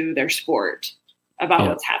service to their sport about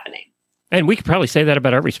what's happening. And we could probably say that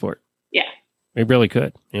about every sport. Yeah, we really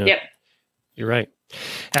could. Yeah. Yep, you're right.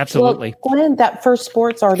 Absolutely. Well, Glenn, that first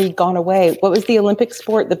sport's already gone away. What was the Olympic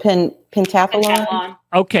sport? The pentathlon?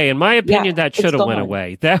 Okay, in my opinion, that should have went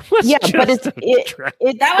away. That was but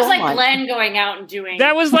that was like Glenn going out and doing.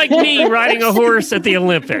 That was like me riding a horse at the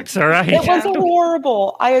Olympics. All right, it was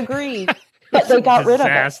horrible. I agree. But they got rid of it.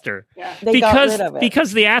 Disaster. Yeah. They got rid of it.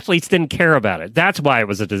 Because the athletes didn't care about it. That's why it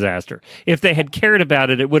was a disaster. If they had cared about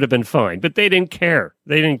it, it would have been fine. But they didn't care.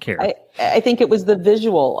 I think it was the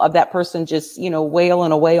visual of that person just,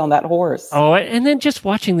 wailing away on that horse. Oh, and then just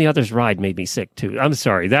watching the others ride made me sick too. I'm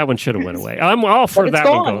sorry. That one should have went away. I'm all for that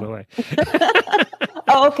one going away.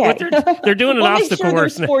 Oh, okay. They're doing an obstacle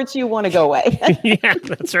course. Sports you want to go away. Yeah,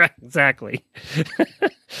 that's right. Exactly.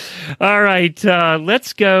 All right.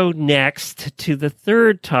 Let's go next to the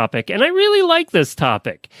third topic. And I really like this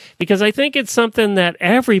topic because I think it's something that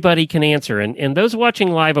everybody can answer. And those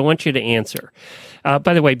watching live, I want you to answer.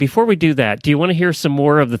 By the way, before we do that, do you want to hear some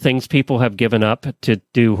more of the things people have given up to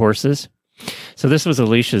do horses? So this was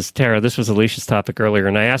Alicia's topic earlier,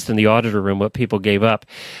 and I asked in the auditor room what people gave up.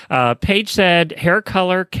 Paige said hair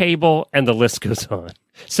color, cable, and the list goes on.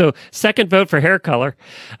 So second vote for hair color.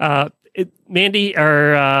 Mandy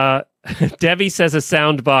or Debbie says a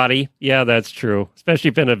sound body. Yeah, that's true, especially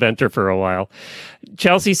been a venter for a while.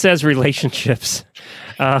 Chelsea says relationships.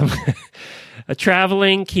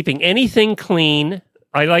 Traveling, keeping anything clean.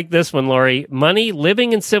 I like this one, Lori. Money,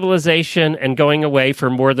 living in civilization, and going away for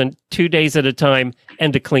more than 2 days at a time,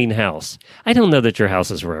 and a clean house. I don't know that your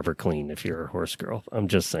houses were ever clean if you're a horse girl. I'm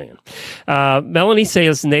just saying. Melanie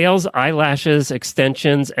says nails, eyelashes,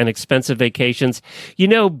 extensions, and expensive vacations.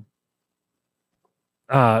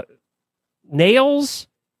 Nails,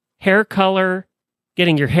 hair color,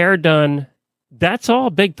 getting your hair done, that's all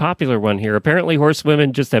a big popular one here. Apparently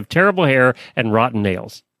horsewomen just have terrible hair and rotten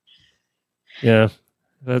nails. Yeah.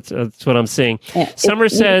 That's what I'm seeing. Summer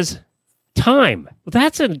says time. Well,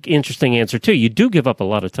 that's an interesting answer too. You do give up a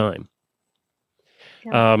lot of time.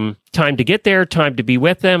 Yeah. Time to get there, time to be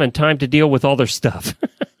with them, and time to deal with all their stuff.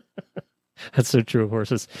 That's so true of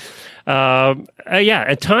horses. Yeah,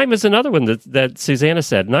 and time is another one that Susanna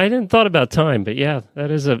said, and I didn't thought about time, but yeah,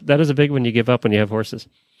 that is a big one you give up when you have horses.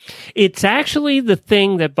 It's actually the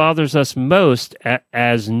thing that bothers us most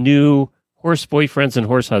as new horse boyfriends and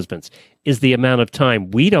horse husbands is the amount of time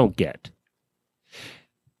we don't get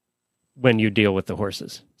when you deal with the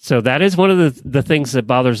horses. So that is one of the things that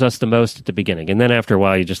bothers us the most at the beginning, and then after a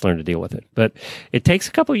while, you just learn to deal with it. But it takes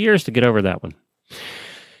a couple of years to get over that one.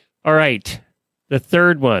 All right, the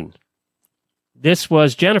third one. This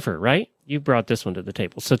was Jennifer, right? You brought this one to the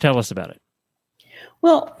table, so tell us about it.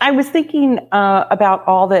 Well, I was thinking about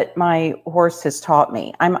all that my horse has taught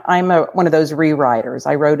me. I'm one of those rewriters.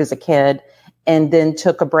 I rode as a kid and then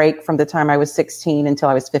took a break from the time I was 16 until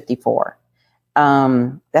I was 54.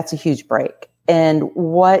 That's a huge break. And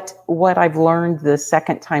what I've learned the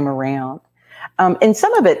second time around, and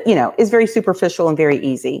some of it, is very superficial and very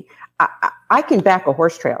easy. I can back a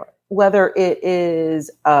horse trailer, whether it is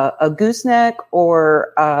a gooseneck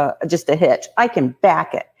or just a hitch. I can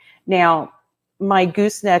back it. Now, my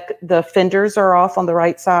gooseneck, the fenders are off on the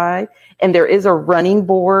right side, and there is a running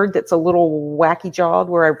board that's a little wacky jawed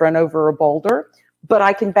where I run over a boulder, but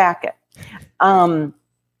I can back it.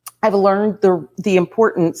 I've learned the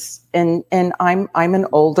importance, and I'm an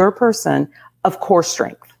older person, of core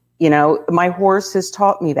strength. My horse has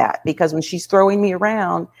taught me that, because when she's throwing me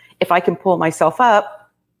around, if I can pull myself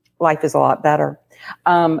up, life is a lot better.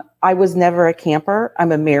 I was never a camper.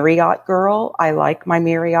 I'm a Marriott girl. I like my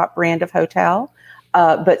Marriott brand of hotel.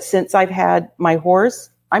 But since I've had my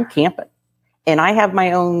horse, I'm camping, and I have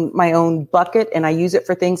my own bucket, and I use it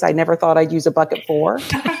for things I never thought I'd use a bucket for.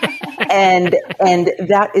 and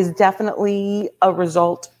that is definitely a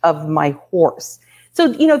result of my horse. So,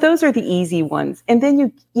 those are the easy ones. And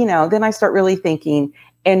then then I start really thinking,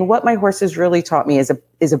 and what my horse has really taught me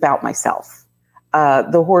is about myself.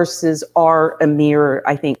 The horses are a mirror,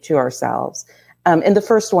 I think, to ourselves. And the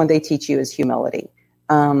first one they teach you is humility.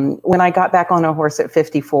 When I got back on a horse at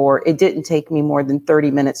 54, it didn't take me more than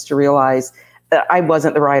 30 minutes to realize that I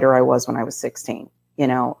wasn't the rider I was when I was 16,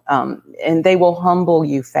 and they will humble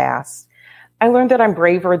you fast. I learned that I'm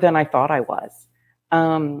braver than I thought I was.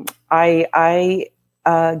 I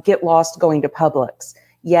get lost going to Publix,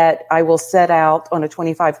 yet I will set out on a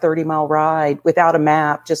 25, 30 mile ride without a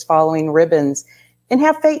map, just following ribbons, and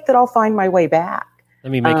have faith that I'll find my way back.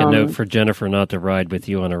 Let me make a note for Jennifer not to ride with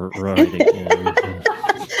you on a ride again.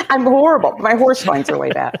 I'm horrible. My horse finds her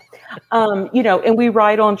way back. And we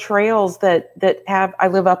ride on trails that have, I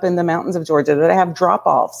live up in the mountains of Georgia, that have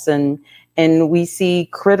drop-offs, and we see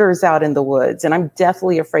critters out in the woods, and I'm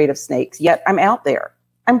deathly afraid of snakes, yet I'm out there.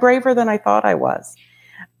 I'm braver than I thought I was.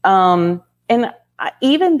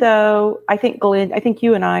 Even though I think, Glenn, I think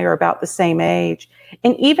you and I are about the same age,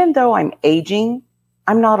 and even though I'm aging,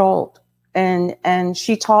 I'm not old. And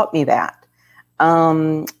she taught me that.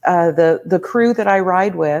 The crew that I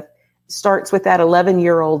ride with starts with that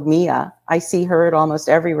 11-year-old Mia. I see her at almost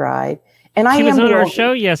every ride. And she was on our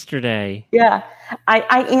show yesterday. Yeah.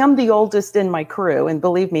 I am the oldest in my crew, and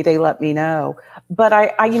believe me, they let me know. But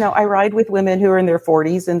I ride with women who are in their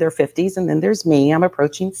 40s and their 50s, and then there's me. I'm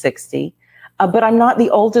approaching 60. But I'm not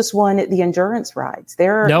the oldest one at the endurance rides.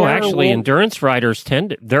 Actually, endurance riders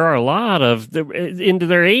there are a lot of into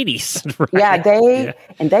their 80s. Right? Yeah,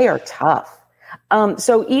 they are tough.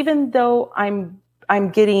 So even though I'm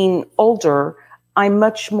getting older, I'm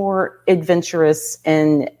much more adventurous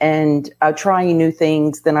and trying new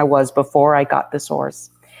things than I was before I got this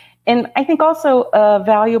horse. And I think also a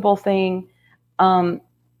valuable thing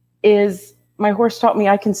is my horse taught me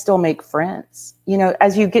I can still make friends.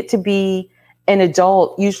 As you get to be an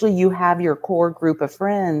adult, usually you have your core group of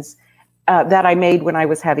friends that I made when I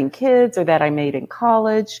was having kids, or that I made in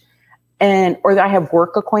college, or that I have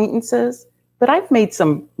work acquaintances. But I've made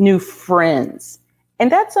some new friends,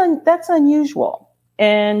 and that's unusual.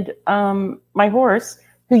 And my horse,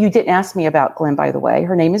 who you didn't ask me about, Glenn, by the way,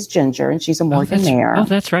 her name is Ginger, and she's a Morgan mare. Oh,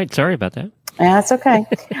 that's right. Sorry about that. That's okay.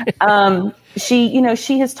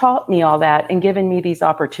 She has taught me all that and given me these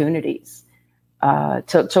opportunities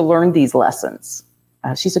to learn these lessons.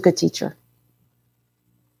 She's a good teacher.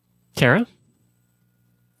 Tara?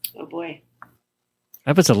 Oh boy,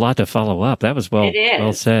 that was a lot to follow up. That was well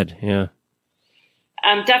said. Yeah.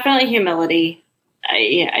 Definitely humility.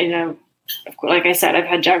 I know, like I said, I've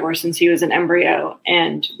had Jaguar since he was an embryo,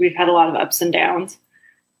 and we've had a lot of ups and downs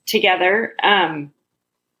together.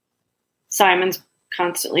 Simon's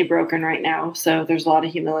constantly broken right now, so there's a lot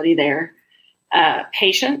of humility there.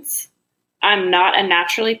 Patience. I'm not a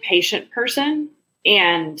naturally patient person,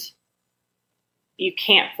 and you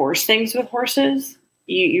can't force things with horses.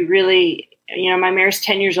 You really my mare's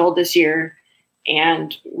 10 years old this year,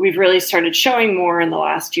 and we've really started showing more in the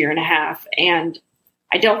last year and a half. And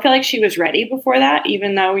I don't feel like she was ready before that,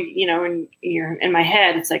 even though, in my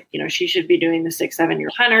head, it's like, she should be doing the 6-7 year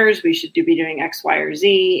hunters. We should be doing X, Y, or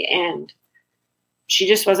Z. And she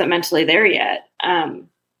just wasn't mentally there yet. And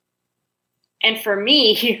for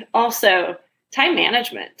me, also time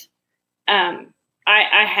management.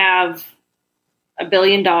 I have a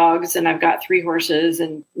billion dogs, and I've got 3 horses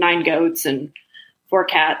and 9 goats and 4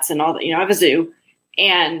 cats and all that, I have a zoo.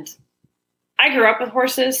 And I grew up with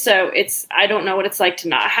horses, so I don't know what it's like to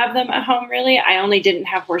not have them at home, really. I only didn't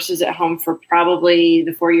have horses at home for probably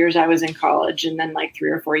the 4 years I was in college, and then like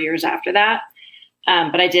 3 or 4 years after that.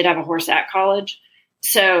 But I did have a horse at college.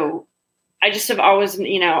 So I just have always,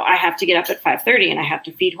 I have to get up at 5:30 and I have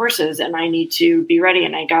to feed horses, and I need to be ready,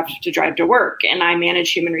 and I got to drive to work, and I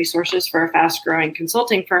manage human resources for a fast growing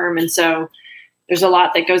consulting firm. And so there's a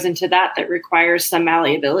lot that goes into that requires some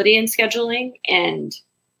malleability in scheduling. And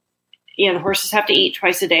the horses have to eat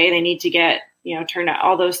twice a day. They need to get, turned out,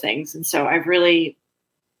 all those things. And so I've really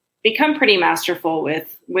become pretty masterful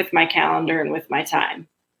with my calendar and with my time.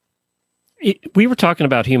 We were talking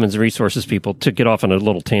about human resources people, to get off on a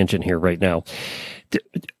little tangent here right now.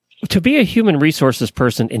 To be a human resources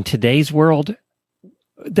person in today's world,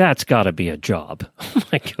 that's got to be a job. Oh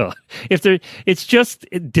my God. It's just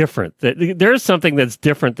different. There's something that's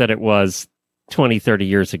different than it was 20, 30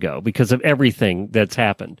 years ago because of everything that's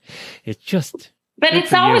happened. It's just... But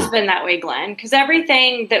it's always been that way, Glenn, because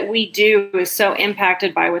everything that we do is so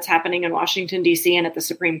impacted by what's happening in Washington, D.C. and at the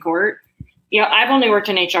Supreme Court. I've only worked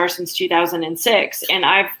in HR since 2006, and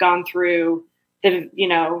I've gone through the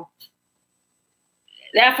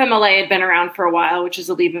FMLA had been around for a while, which is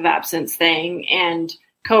a leave of absence thing, and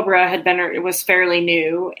COBRA was fairly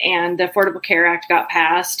new, and the Affordable Care Act got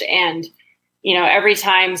passed. And, every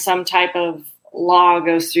time some type of law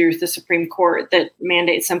goes through the Supreme Court that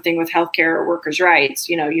mandates something with healthcare or workers' rights,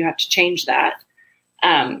 you have to change that.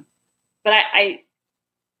 But I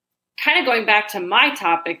kind of going back to my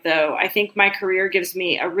topic, though, I think my career gives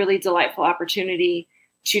me a really delightful opportunity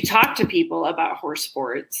to talk to people about horse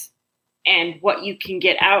sports and what you can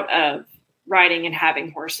get out of riding and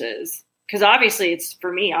having horses. Because obviously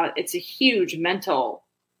for me, it's a huge mental,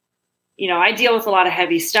 I deal with a lot of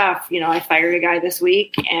heavy stuff. I fired a guy this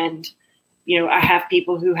week, and, I have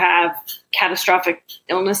people who have catastrophic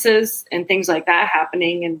illnesses and things like that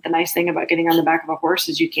happening. And the nice thing about getting on the back of a horse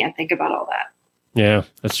is you can't think about all that. Yeah,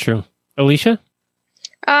 that's true. Alicia?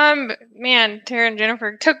 Man, Tara and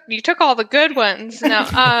Jennifer took all the good ones. No,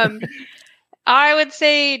 I would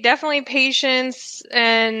say definitely patience,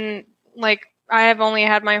 and I have only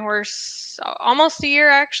had my horse almost a year,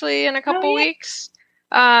 actually, in a couple weeks.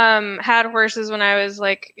 Had horses when I was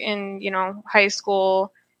in, high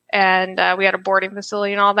school, and we had a boarding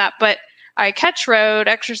facility and all that. But I catch rode,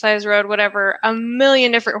 exercise rode, whatever, a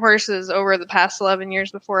million different horses over the past 11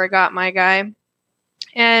 years before I got my guy.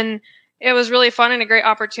 And it was really fun and a great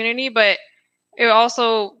opportunity, but it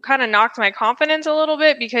also kind of knocked my confidence a little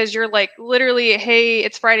bit, because you're literally, hey,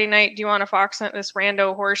 it's Friday night. Do you want to fox hunt this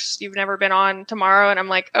rando horse you've never been on tomorrow? And I'm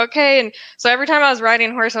like, okay. And so every time I was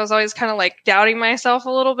riding a horse, I was always kind of doubting myself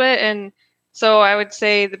a little bit. And so I would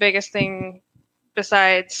say the biggest thing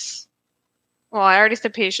besides, well, I already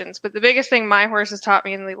said patience, but the biggest thing my horse has taught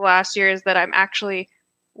me in the last year is that I'm actually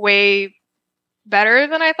way better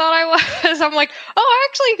than I thought I was. I'm like, oh, I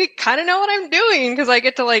actually kind of know what I'm doing, because I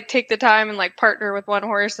get to take the time and partner with one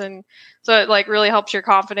horse, and so it really helps your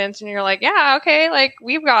confidence, and you're like, yeah, okay,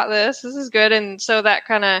 we've got this is good. And so that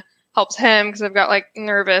kind of helps him, because I've got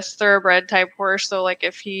nervous thoroughbred type horse, so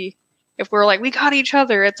if we're we got each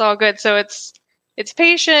other, it's all good. So it's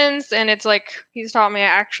patience, and it's he's taught me I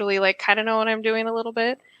actually kind of know what I'm doing a little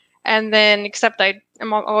bit. And then, except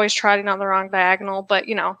I'm always trotting on the wrong diagonal, but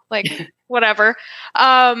whatever.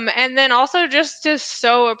 And then also just to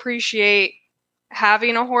so appreciate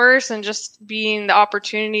having a horse, and just being the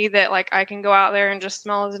opportunity that I can go out there and just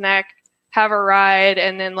smell his neck, have a ride,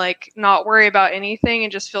 and then not worry about anything,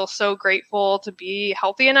 and just feel so grateful to be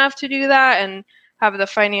healthy enough to do that, and have the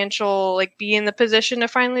financial, be in the position to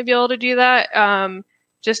finally be able to do that.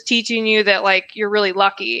 Just teaching you that you're really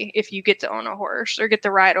lucky if you get to own a horse or get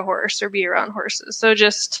to ride a horse or be around horses. So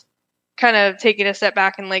just kind of taking a step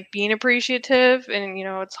back and being appreciative, and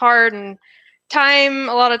it's hard, and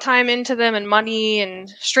a lot of time into them, and money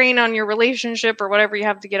and strain on your relationship or whatever you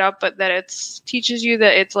have to get up, but that teaches you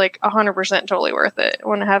that it's 100% totally worth it. I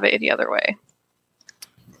wouldn't have it any other way.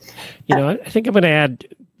 I think I'm going to add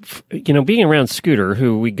being around Scooter,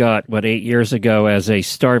 who we got, 8 years ago as a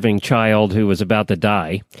starving child who was about to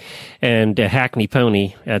die, and a hackney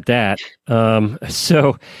pony at that. And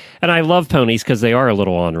I love ponies because they are a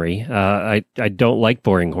little ornery. I don't like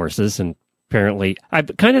boring horses, and apparently I'm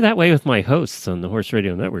kind of that way with my hosts on the Horse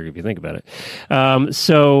Radio Network, if you think about it.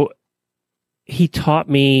 So he taught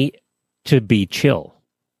me to be chill,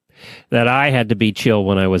 that I had to be chill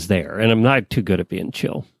when I was there. And I'm not too good at being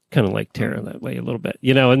chill. Kind of like Tara that way a little bit,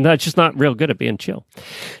 and that's just not real good at being chill.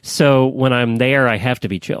 So when I'm there, I have to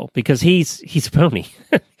be chill because he's a pony.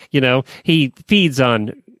 He feeds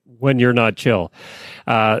on when you're not chill.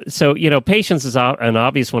 So patience is an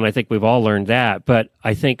obvious one. I think we've all learned that, but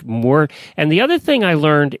I think more. And the other thing I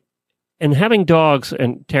learned, and having dogs,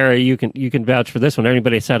 and Tara, you can vouch for this one.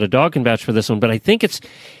 Anybody that's had a dog can vouch for this one. But I think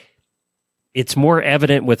it's more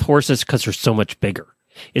evident with horses because they're so much bigger.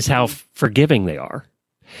 Is how forgiving they are.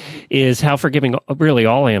 Is how forgiving really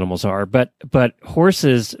all animals are, but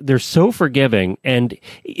horses, they're so forgiving, and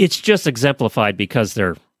it's just exemplified because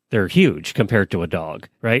they're huge compared to a dog,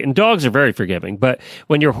 right? And dogs are very forgiving, but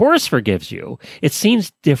when your horse forgives you, it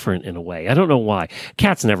seems different in a way. I don't know why.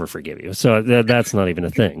 Cats never forgive you, so that's not even a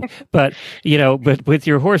thing. But but with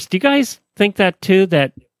your horse, do you guys think that too?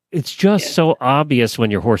 That it's just so obvious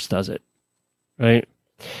when your horse does it, right?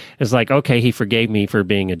 It's like, okay, he forgave me for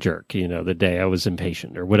being a jerk, the day I was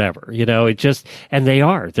impatient or whatever, it just, and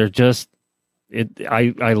they're just,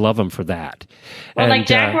 I love them for that. Well, and, like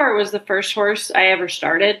Jaguar was the first horse I ever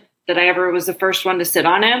started, that I ever was the first one to sit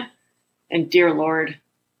on him. And dear Lord,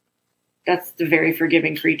 that's the very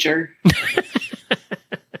forgiving creature. I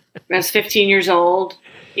was 15 years old,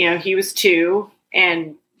 he was 2.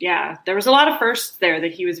 And yeah, there was a lot of firsts there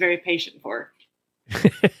that he was very patient for.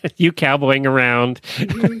 You cowboying around.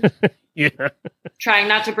 Mm-hmm. Yeah. Trying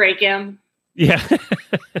not to break him. Yeah.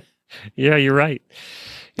 Yeah, you're right.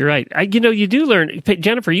 You're right. You do learn.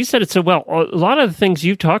 Jennifer, you said it so well. A lot of the things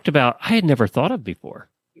you talked about, I had never thought of before.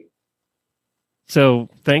 So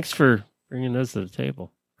thanks for bringing those to the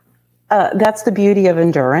table. That's the beauty of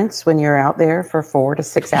endurance. When you're out there for 4 to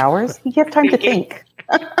 6 hours, you have time to think.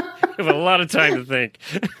 You have a lot of time to think.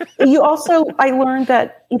 I learned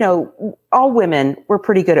that, all women, we're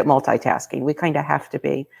pretty good at multitasking. We kind of have to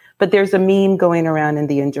be. But there's a meme going around in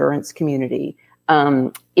the endurance community.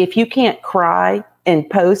 If you can't cry and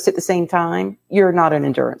post at the same time, you're not an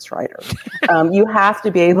endurance rider. You have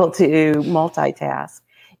to be able to multitask.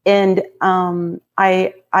 And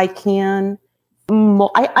I can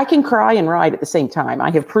cry and ride at the same time.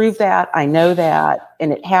 I have proved that. I know that,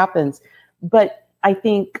 and it happens. But I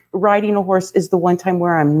think riding a horse is the one time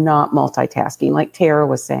where I'm not multitasking, like Tara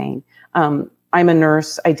was saying. I'm a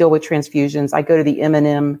nurse. I deal with transfusions. I go to the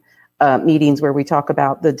M&M meetings where we talk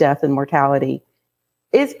about the death and mortality.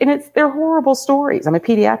 They're horrible stories. I'm a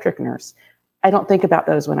pediatric nurse. I don't think about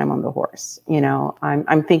those when I'm on the horse.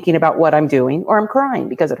 I'm thinking about what I'm doing, or I'm crying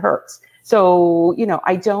because it hurts. So,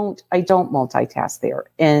 I don't multitask there.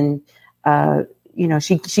 And,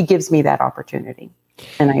 she gives me that opportunity.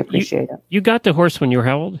 And I appreciate it. You got the horse when you were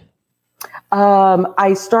how old?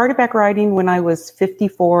 I started back riding when I was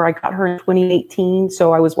 54. I got her in 2018.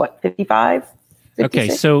 So I was 55? 56? Okay.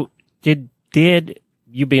 So did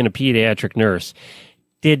you being a pediatric nurse,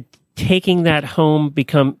 did taking that home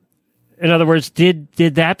become, in other words, did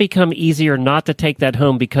that become easier not to take that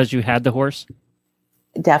home because you had the horse?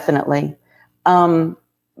 Definitely.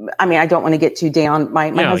 I don't want to get too down. My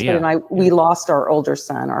husband and I, we lost our older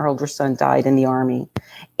son. Our older son died in the Army.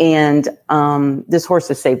 And this horse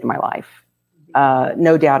has saved my life.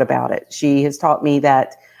 No doubt about it. She has taught me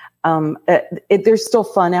that there's still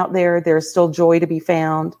fun out there. There's still joy to be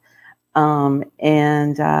found.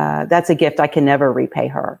 And that's a gift I can never repay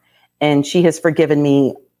her. And she has forgiven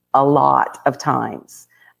me a lot of times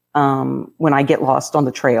when I get lost on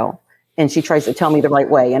the trail. And she tries to tell me the right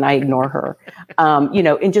way, and I ignore her.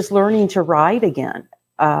 And just learning to ride again.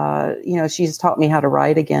 She's taught me how to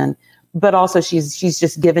ride again, but also she's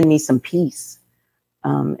just given me some peace,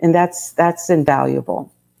 and that's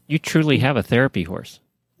invaluable. You truly have a therapy horse.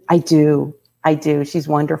 I do. She's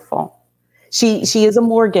wonderful. She is a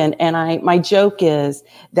Morgan, and my joke is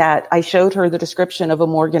that I showed her the description of a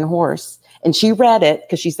Morgan horse, and she read it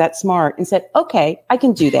because she's that smart and said, "Okay, I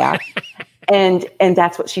can do that." And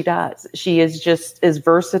that's what she does. She is just as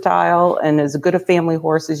versatile and as good a family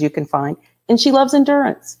horse as you can find. And she loves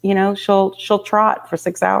endurance. She'll trot for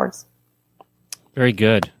 6 hours. Very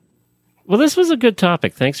good. Well, this was a good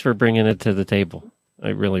topic. Thanks for bringing it to the table. I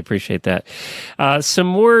really appreciate that. Some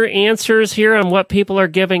more answers here on what people are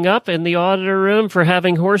giving up in the auditor room for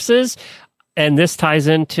having horses. And this ties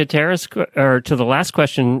into to the last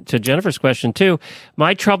question, to Jennifer's question too.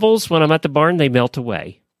 My troubles when I'm at the barn, they melt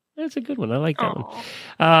away. That's a good one. I like that one.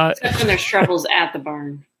 Except when there's troubles at the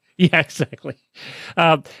barn. Yeah, exactly.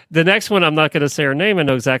 The next one, I'm not going to say her name. I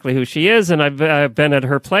know exactly who she is, and I've been at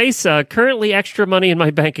her place. Currently, extra money in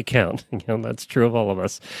my bank account. That's true of all of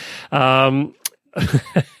us.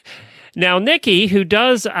 Now, Nikki, who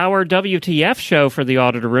does our WTF show for the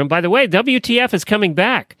Auditor Room, by the way, WTF is coming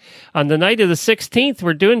back. On the night of the 16th,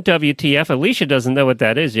 we're doing WTF. Alicia doesn't know what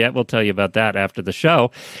that is yet. We'll tell you about that after the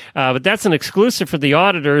show. But that's an exclusive for the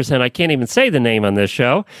auditors, and I can't even say the name on this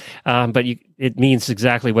show. But it means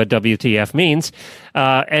exactly what WTF means.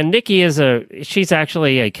 And Nikki she's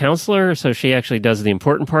actually a counselor, so she actually does the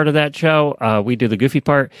important part of that show. We do the goofy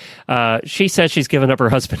part. She says she's given up her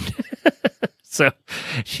husband. So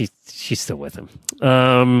she's still with him,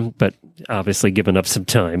 but obviously given up some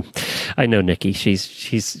time. I know Nikki.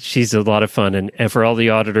 She's a lot of fun, and for all the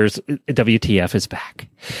auditors, WTF is back.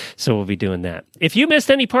 So we'll be doing that. If you missed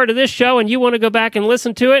any part of this show and you want to go back and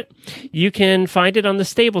listen to it, you can find it on the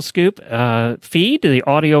Stable Scoop feed. The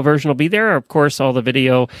audio version will be there. Of course, all the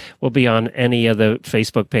video will be on any of the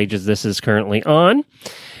Facebook pages this is currently on.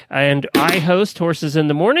 And I host Horses in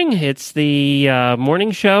the Morning. It's the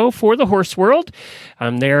morning show for the horse world.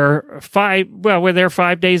 I'm there we're there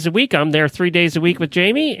 5 days a week. I'm there 3 days a week with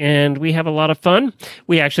Jamie, and we have a lot of fun.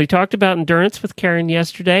 We actually talked about endurance with Karen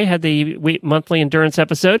yesterday, had the monthly endurance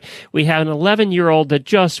episode. We have an 11-year-old that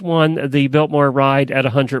just won the Biltmore ride at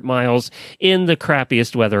 100 miles in the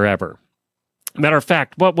crappiest weather ever. Matter of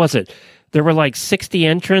fact, what was it? There were like 60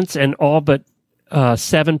 entrants, and all but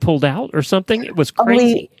 7 pulled out or something. It was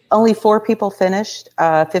crazy. Only 4 people finished.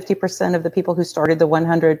 50% of the people who started the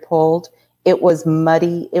 100 pulled. It was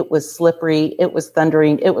muddy. It was slippery. It was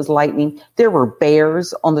thundering. It was lightning. There were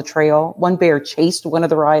bears on the trail. One bear chased one of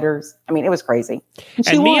the riders. I mean, it was crazy.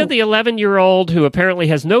 And Mia, the 11-year-old, who apparently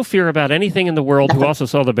has no fear about anything in the world, who also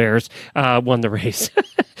saw the bears, won the race.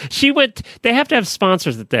 They have to have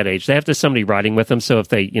sponsors at that age. They have to have somebody riding with them. So if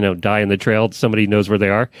they, die in the trail, somebody knows where they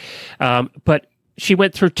are. But she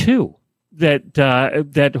went through 2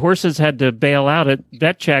 that horses had to bail out at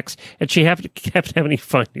vet checks, and she kept having to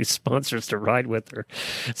find new sponsors to ride with her.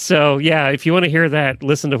 So, yeah, if you want to hear that,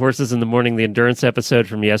 listen to Horses in the Morning, the endurance episode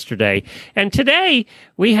from yesterday. And today,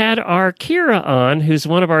 we had our Kira on, who's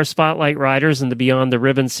one of our spotlight riders in the Beyond the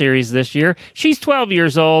Ribbon series this year. She's 12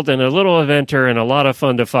 years old and a little eventer and a lot of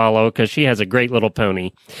fun to follow because she has a great little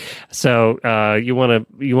pony. So you want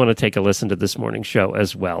to take a listen to this morning's show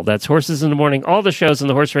as well. That's Horses in the Morning. All the shows on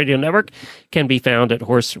the Horse Radio Network can be found at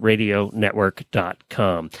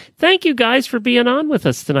horseradionetwork.com. Thank you guys for being on with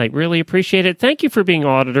us tonight. Really appreciate it. Thank you for being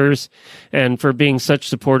auditors and for being such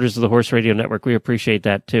supporters of the Horse Radio Network. We appreciate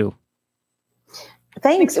that too.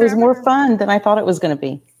 Thanks. It was more fun than I thought it was going to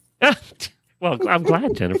be. Well, I'm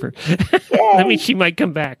glad, Jennifer. That means she might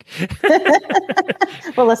come back.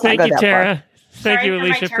 Well, let's not Thank go you, that Tara. far. Thank you,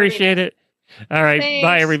 Alicia. Appreciate it. All right. Thanks.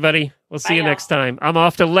 Bye, everybody. We'll see you next time. I'm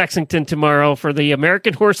off to Lexington tomorrow for the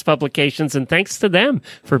American Horse Publications, and thanks to them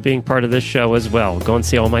for being part of this show as well. Go and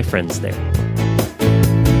see all my friends there.